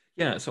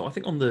 Yeah, so I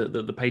think on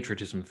the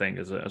patriotism thing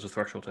as a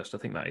threshold test, I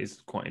think that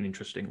is quite an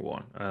interesting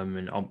one.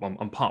 And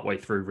I'm partway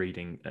through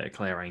reading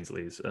Claire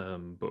Ainsley's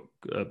book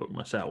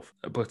myself,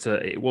 but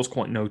it was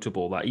quite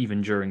notable that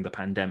even during the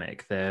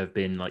pandemic, there have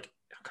been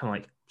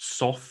kind of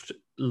soft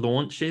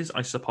launches,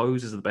 I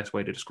suppose, is the best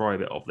way to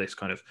describe it, of this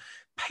kind of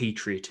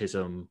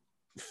patriotism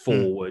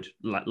forward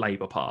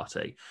Labour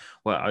Party.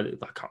 Well,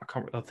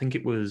 I think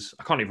it was,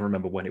 I can't even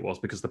remember when it was,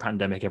 because the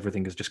pandemic,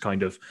 everything has just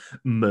kind of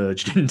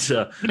merged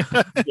into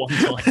one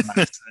time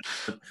accident.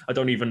 I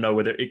don't even know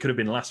whether it could have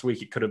been last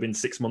week, it could have been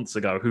 6 months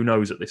ago, who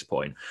knows at this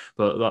point.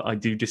 But I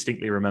do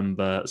distinctly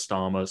remember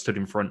Starmer stood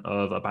in front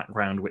of a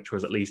background which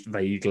was at least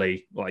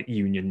vaguely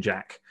Union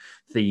Jack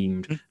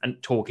themed,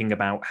 and talking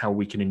about how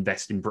we can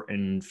invest in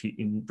Britain's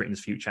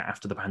future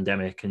after the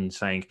pandemic, and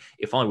saying,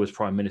 if I was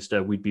Prime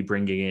Minister, we'd be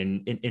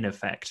bringing in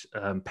effect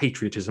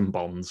patriotism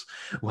bonds,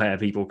 where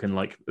people can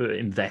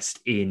invest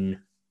in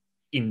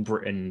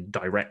Britain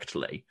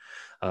directly,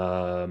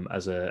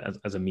 as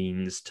a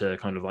means to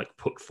kind of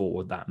put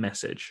forward that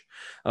message.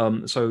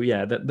 So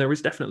yeah, there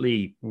is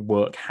definitely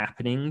work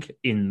happening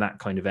in that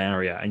kind of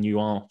area, and you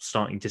are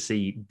starting to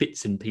see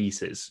bits and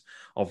pieces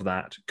of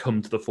that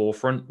come to the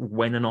forefront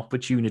when an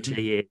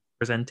opportunity is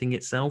presenting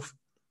itself.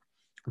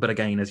 But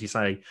again, as you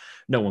say,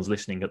 no one's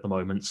listening at the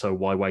moment, so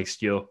why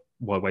waste your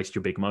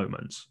big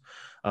moments?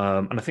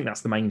 And I think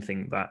that's the main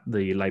thing that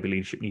the Labour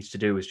leadership needs to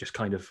do, is just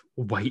kind of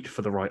wait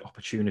for the right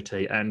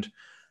opportunity, and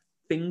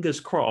fingers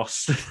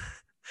crossed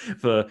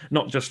for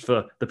not just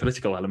for the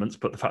political elements,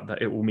 but the fact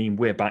that it will mean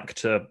we're back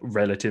to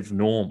relative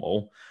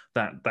normal.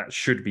 That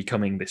should be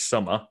coming this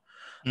summer.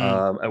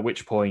 At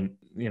which point,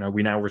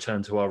 we now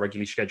return to our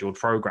regularly scheduled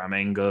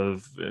programming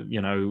of,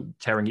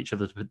 tearing each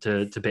other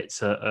to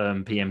bits at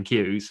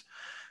PMQs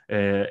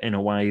in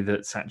a way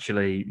that's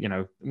actually,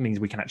 means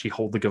we can actually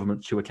hold the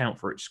government to account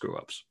for its screw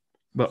ups.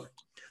 But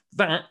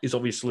that is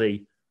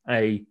obviously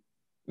a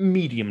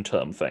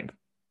medium-term thing.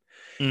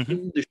 Mm-hmm.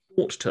 In the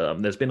short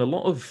term, there's been a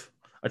lot of,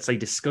 I'd say,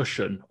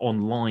 discussion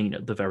online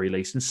at the very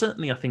least, and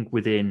certainly I think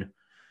within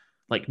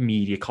like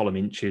media column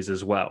inches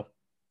as well,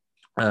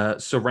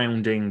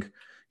 surrounding,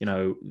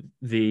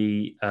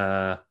 the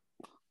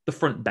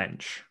front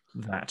bench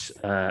that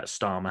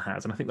Starmer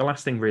has. And I think the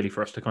last thing really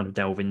for us to kind of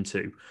delve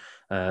into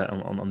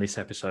on this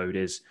episode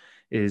is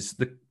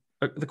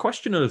the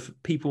question of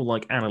people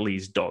like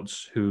Anneliese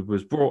Dodds, who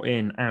was brought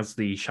in as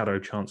the Shadow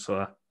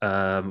Chancellor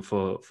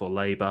for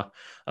Labour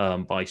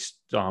by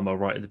Starmer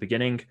right at the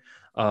beginning.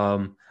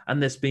 And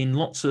there's been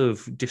lots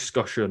of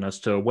discussion as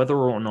to whether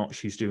or not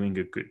she's doing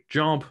a good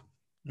job,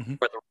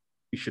 whether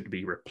she should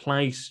be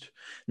replaced.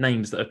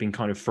 Names that have been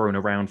kind of thrown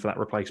around for that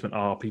replacement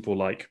are people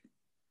like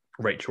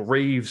Rachel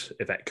Reeves,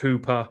 Yvette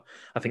Cooper.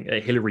 I think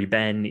Hilary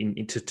Benn,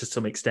 to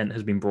some extent,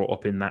 has been brought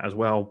up in that as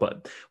well.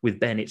 But with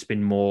Benn, it's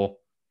been more,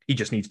 he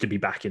just needs to be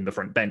back in the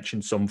front bench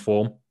in some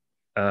form.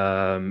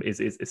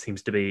 It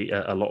seems to be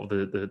a lot of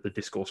the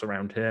discourse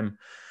around him.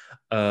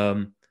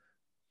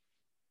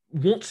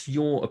 What's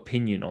your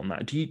opinion on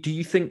that? Do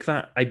you think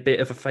that a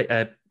bit of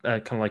a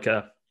kind of like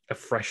a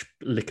fresh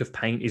lick of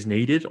paint is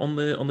needed on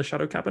the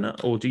shadow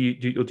cabinet, or do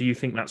you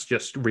think that's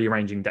just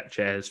rearranging deck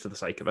chairs for the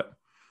sake of it?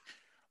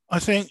 I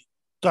think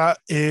that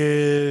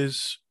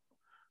is.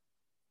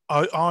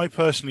 I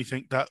personally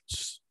think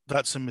that's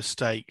a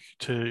mistake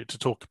to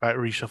talk about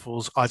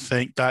reshuffles. I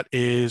think that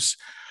is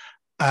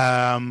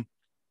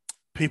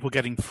people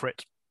getting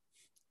frit,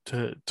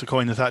 to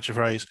coin the Thatcher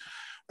phrase.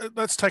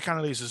 Let's take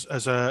Anneliese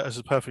as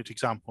a perfect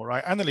example,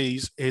 right?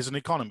 Anneliese is an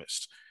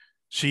economist.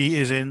 She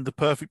is in the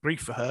perfect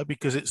brief for her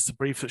because it's the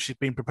brief that she's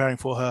been preparing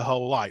for her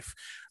whole life.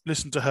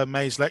 Listen to her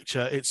May's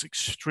lecture. It's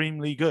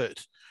extremely good.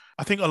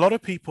 I think a lot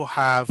of people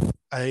have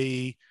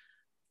a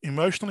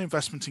emotional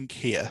investment in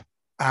Keir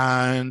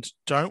and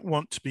don't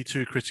want to be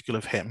too critical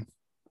of him,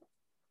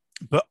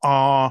 but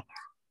are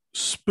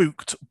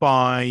spooked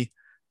by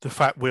the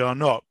fact we are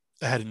not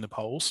ahead in the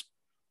polls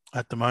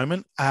at the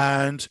moment.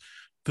 And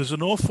there's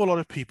an awful lot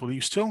of people who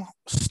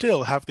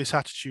still have this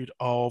attitude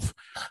of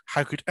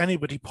how could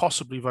anybody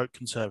possibly vote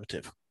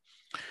Conservative?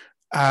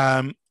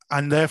 And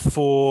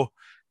therefore,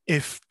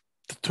 if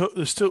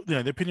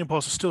the opinion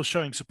polls are still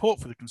showing support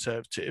for the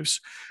Conservatives,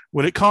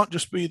 well, it can't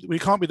be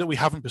that we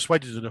haven't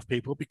persuaded enough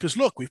people, because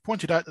look, we've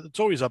pointed out that the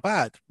Tories are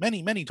bad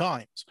many, many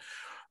times.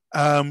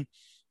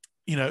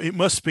 It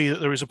must be that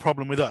there is a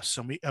problem with us,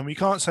 and we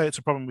can't say it's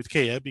a problem with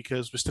Keir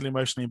because we're still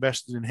emotionally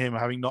invested in him,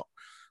 having not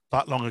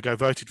that long ago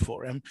voted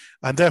for him,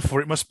 and therefore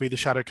it must be the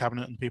shadow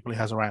cabinet and the people he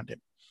has around him.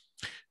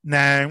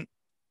 Now,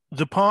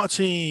 the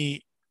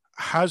party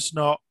has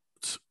not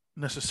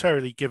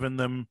necessarily given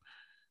them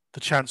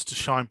the chance to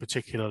shine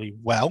particularly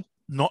well.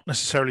 Not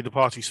necessarily the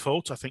party's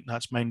fault. I think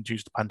that's mainly due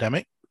to the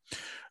pandemic.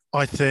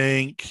 I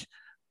think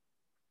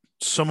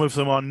some of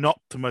them are not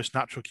the most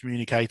natural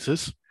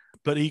communicators,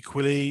 but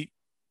equally,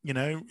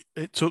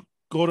 it took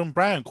Gordon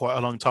Brown quite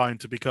a long time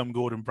to become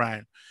Gordon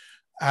Brown.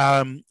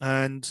 And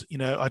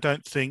I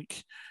don't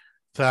think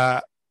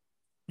that,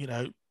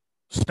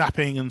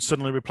 snapping and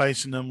suddenly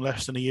replacing them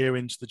less than a year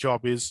into the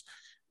job is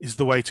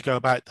the way to go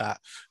about that.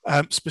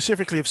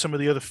 Specifically of some of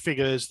the other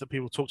figures that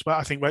people talked about,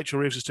 I think Rachel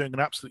Reeves is doing an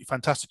absolutely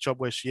fantastic job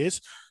where she is.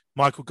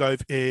 Michael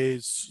Gove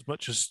is, as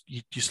much as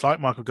you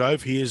dislike Michael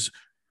Gove, he is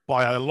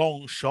by a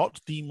long shot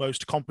the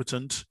most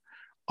competent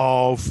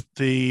of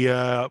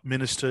the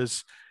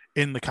ministers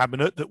in the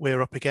cabinet that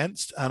we're up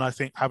against. And I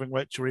think having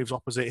Rachel Reeves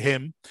opposite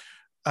him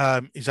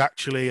is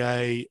actually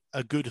a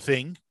good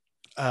thing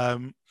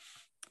and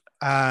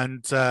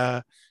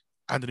an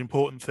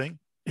important thing.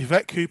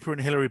 Yvette Cooper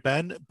and Hilary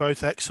Benn,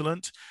 both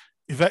excellent.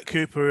 Yvette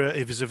Cooper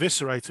is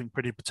eviscerating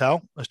Priti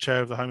Patel as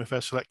chair of the Home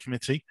Affairs Select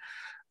Committee,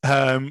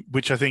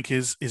 which I think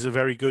is a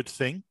very good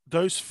thing.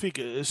 Those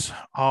figures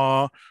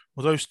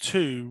those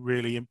two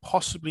really, and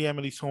possibly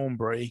Emily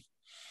Thornberry,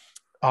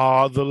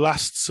 are the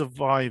last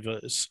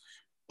survivors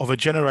of a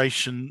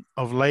generation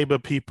of Labour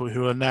people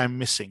who are now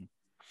missing.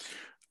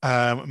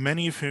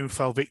 Many of whom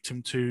fell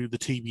victim to the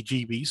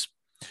TBGBs,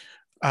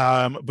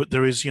 but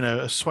there is,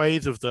 a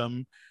swathe of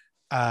them,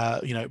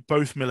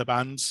 both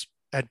Miliband's,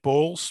 Ed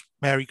Balls,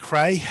 Mary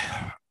Cray,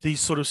 these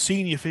sort of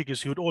senior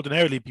figures who would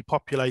ordinarily be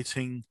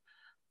populating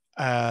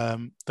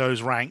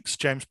those ranks.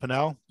 James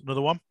Pennell,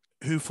 another one,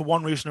 who for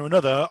one reason or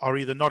another are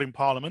either not in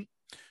Parliament.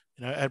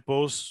 Ed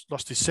Balls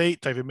lost his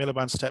seat, David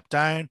Miliband stepped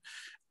down,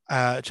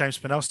 James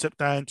Spinell stepped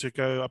down to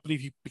go. I believe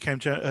he became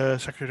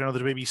Secretary General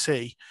of the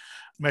BBC.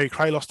 Mary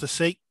Cray lost her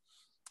seat.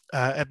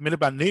 Ed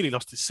Miliband nearly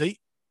lost his seat.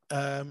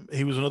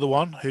 He was another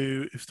one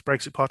who, if the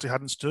Brexit Party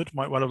hadn't stood,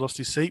 might well have lost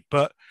his seat.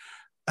 But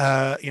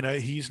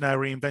he's now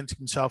reinventing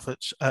himself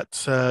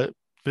at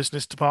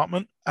business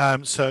department.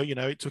 So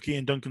it took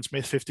Ian Duncan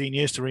Smith 15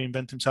 years to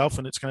reinvent himself,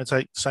 and it's going to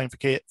take the same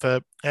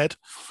for Ed.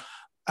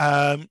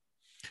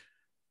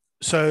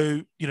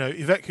 So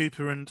Yvette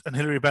Cooper and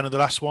Hilary Benn are the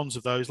last ones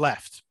of those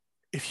left.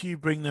 If you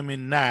bring them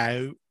in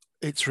now,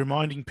 it's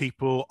reminding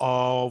people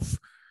of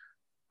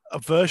a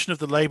version of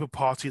the Labour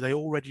Party they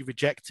already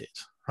rejected,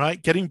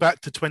 right? Getting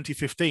back to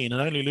 2015 and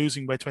only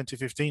losing by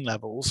 2015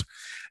 levels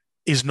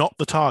is not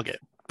the target.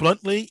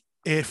 Bluntly,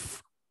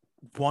 if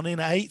 1 in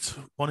 8,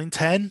 1 in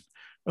 10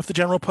 of the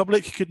general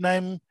public could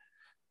name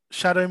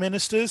shadow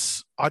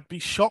ministers, I'd be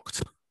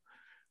shocked.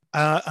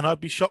 And I'd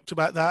be shocked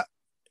about that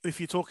if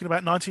you're talking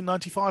about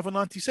 1995 or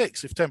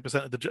 96. If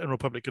 10% of the general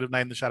public could have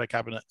named the shadow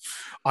cabinet,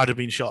 I'd have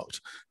been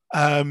shocked.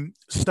 So,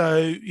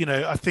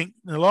 I think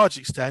in a large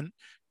extent,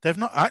 they've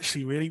not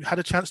actually really had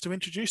a chance to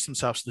introduce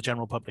themselves to the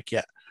general public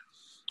yet.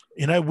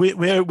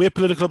 We're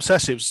political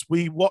obsessives.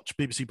 We watch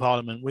BBC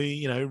Parliament.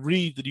 We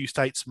read the New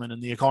Statesman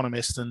and the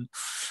Economist and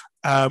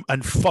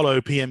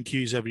follow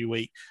PMQs every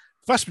week.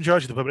 The vast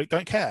majority of the public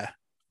don't care,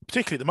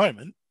 particularly at the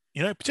moment.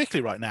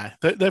 Particularly right now,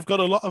 they've got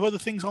a lot of other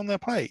things on their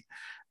plate.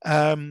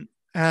 And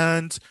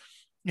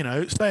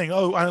saying,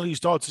 Annalise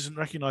Dodds isn't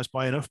recognised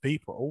by enough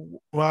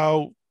people.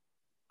 Well,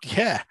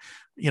 yeah,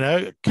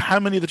 how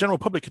many of the general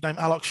public could name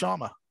Alok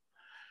Sharma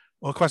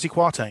or Kwasi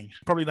Kwarteng?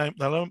 Probably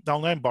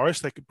they'll name Boris.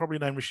 They could probably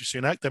name Rishi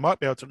Sunak. They might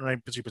be able to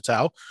name Priti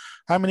Patel.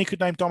 How many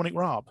could name Dominic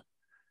Raab?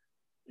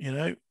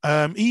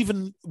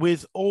 Even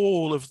with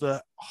all of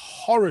the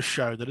horror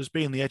show that has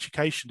been the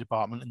education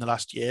department in the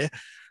last year,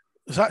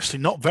 there's actually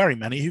not very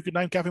many who could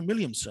name Gavin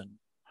Williamson.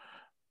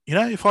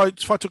 If I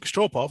took a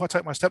straw poll, if I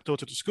take my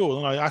stepdaughter to school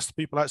and I asked the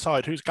people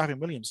outside who's Gavin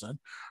Williamson,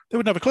 they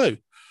wouldn't have a clue.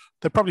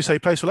 They'd probably say he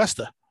plays for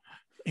Leicester.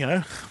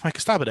 Make a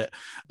stab at it.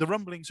 The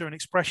rumblings are an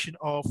expression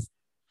of a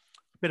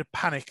bit of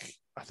panic,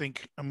 I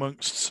think,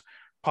 amongst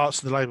parts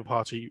of the Labour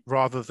Party,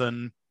 rather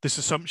than this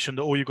assumption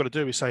that all you've got to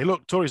do is say,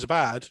 look, Tories are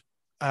bad,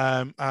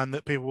 and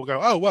that people will go,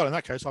 oh, well, in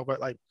that case, I'll vote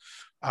Labour.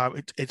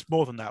 It's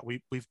more than that.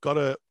 We've got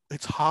to,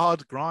 it's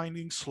hard,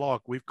 grinding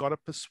slog. We've got to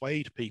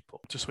persuade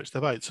people to switch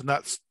their votes, and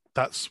that's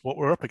what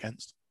we're up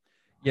against.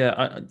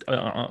 Yeah,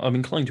 I'm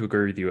inclined to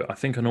agree with you. I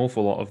think an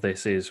awful lot of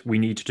this is we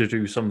need to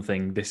do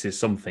something. This is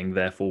something,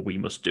 therefore we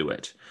must do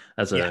it,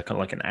 as a kind of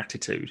like an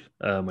attitude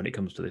when it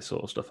comes to this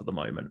sort of stuff at the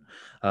moment.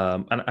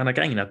 And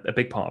again, a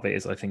big part of it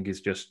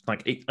is just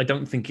like I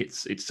don't think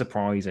it's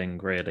surprising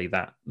really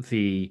that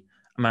the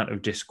amount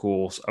of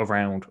discourse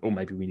around, or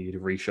maybe we need to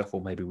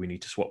reshuffle, maybe we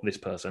need to swap this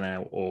person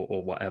out,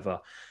 or whatever,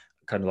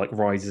 kind of like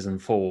rises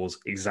and falls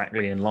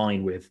exactly in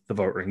line with the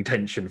voter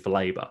intention for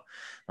Labour.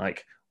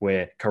 Like,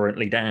 we're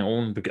currently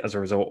down as a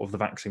result of the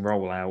vaccine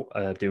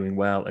rollout doing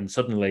well, and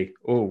suddenly,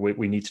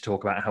 we need to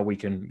talk about how we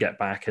can get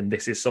back, and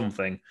this is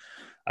something,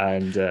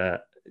 and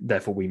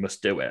therefore we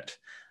must do it.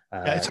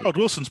 It's Harold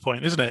Wilson's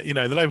point, isn't it?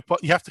 The Labour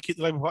Party, you have to keep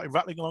the Labour Party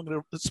rattling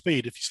along at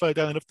speed. If you slow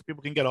down enough that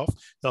people can get off,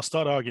 they'll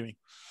start arguing.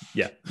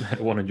 Yeah,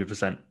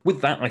 100%.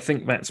 With that, I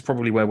think that's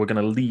probably where we're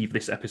going to leave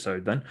this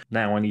episode then.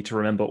 Now I need to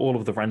remember all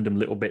of the random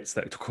little bits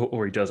that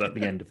Corey does at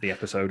the end of the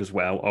episode as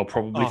well. I'll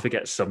probably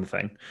forget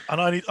something.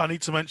 And I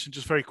need to mention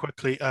just very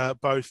quickly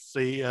both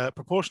the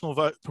proportional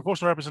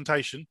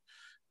representation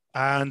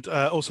and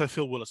also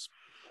Phil Willis.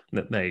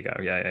 There you go.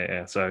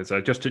 Yeah. So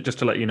just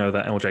to let you know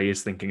that LJ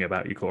is thinking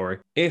about you, Corey.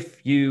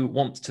 If you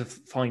want to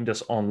find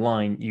us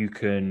online, you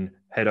can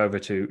head over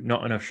to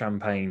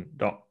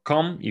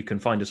notenoughchampagne.com. You can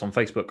find us on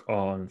Facebook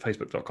on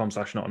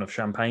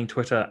facebook.com/notenoughchampagne,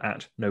 Twitter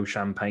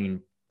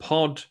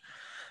 @nochampagnepod.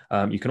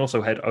 You can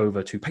also head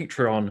over to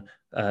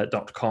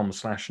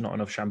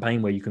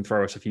patreon.com/notenoughchampagne, where you can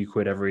throw us a few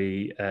quid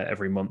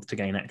every month to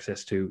gain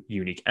access to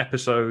unique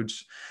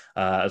episodes,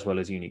 as well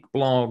as unique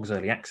blogs,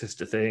 early access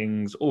to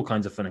things, all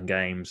kinds of fun and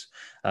games.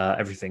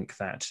 Everything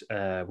that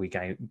we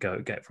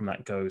get from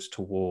that goes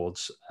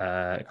towards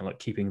kind of like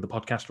keeping the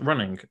podcast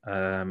running.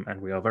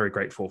 And we are very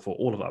grateful for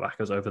all of our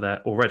backers over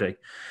there already.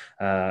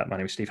 My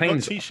name is Steve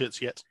Haynes. Not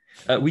t-shirts yet?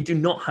 We do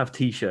not have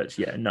t-shirts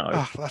yet,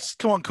 no.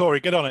 Come on, Corey,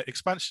 get on it.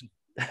 Expansion.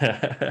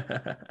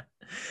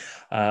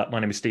 My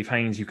name is Steve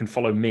Haynes. You can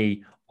follow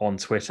me on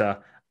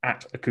Twitter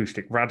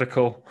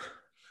 @AcousticRadical.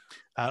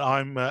 And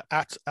I'm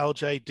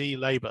 @LJD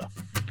Labour.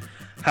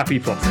 Happy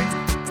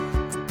plotting.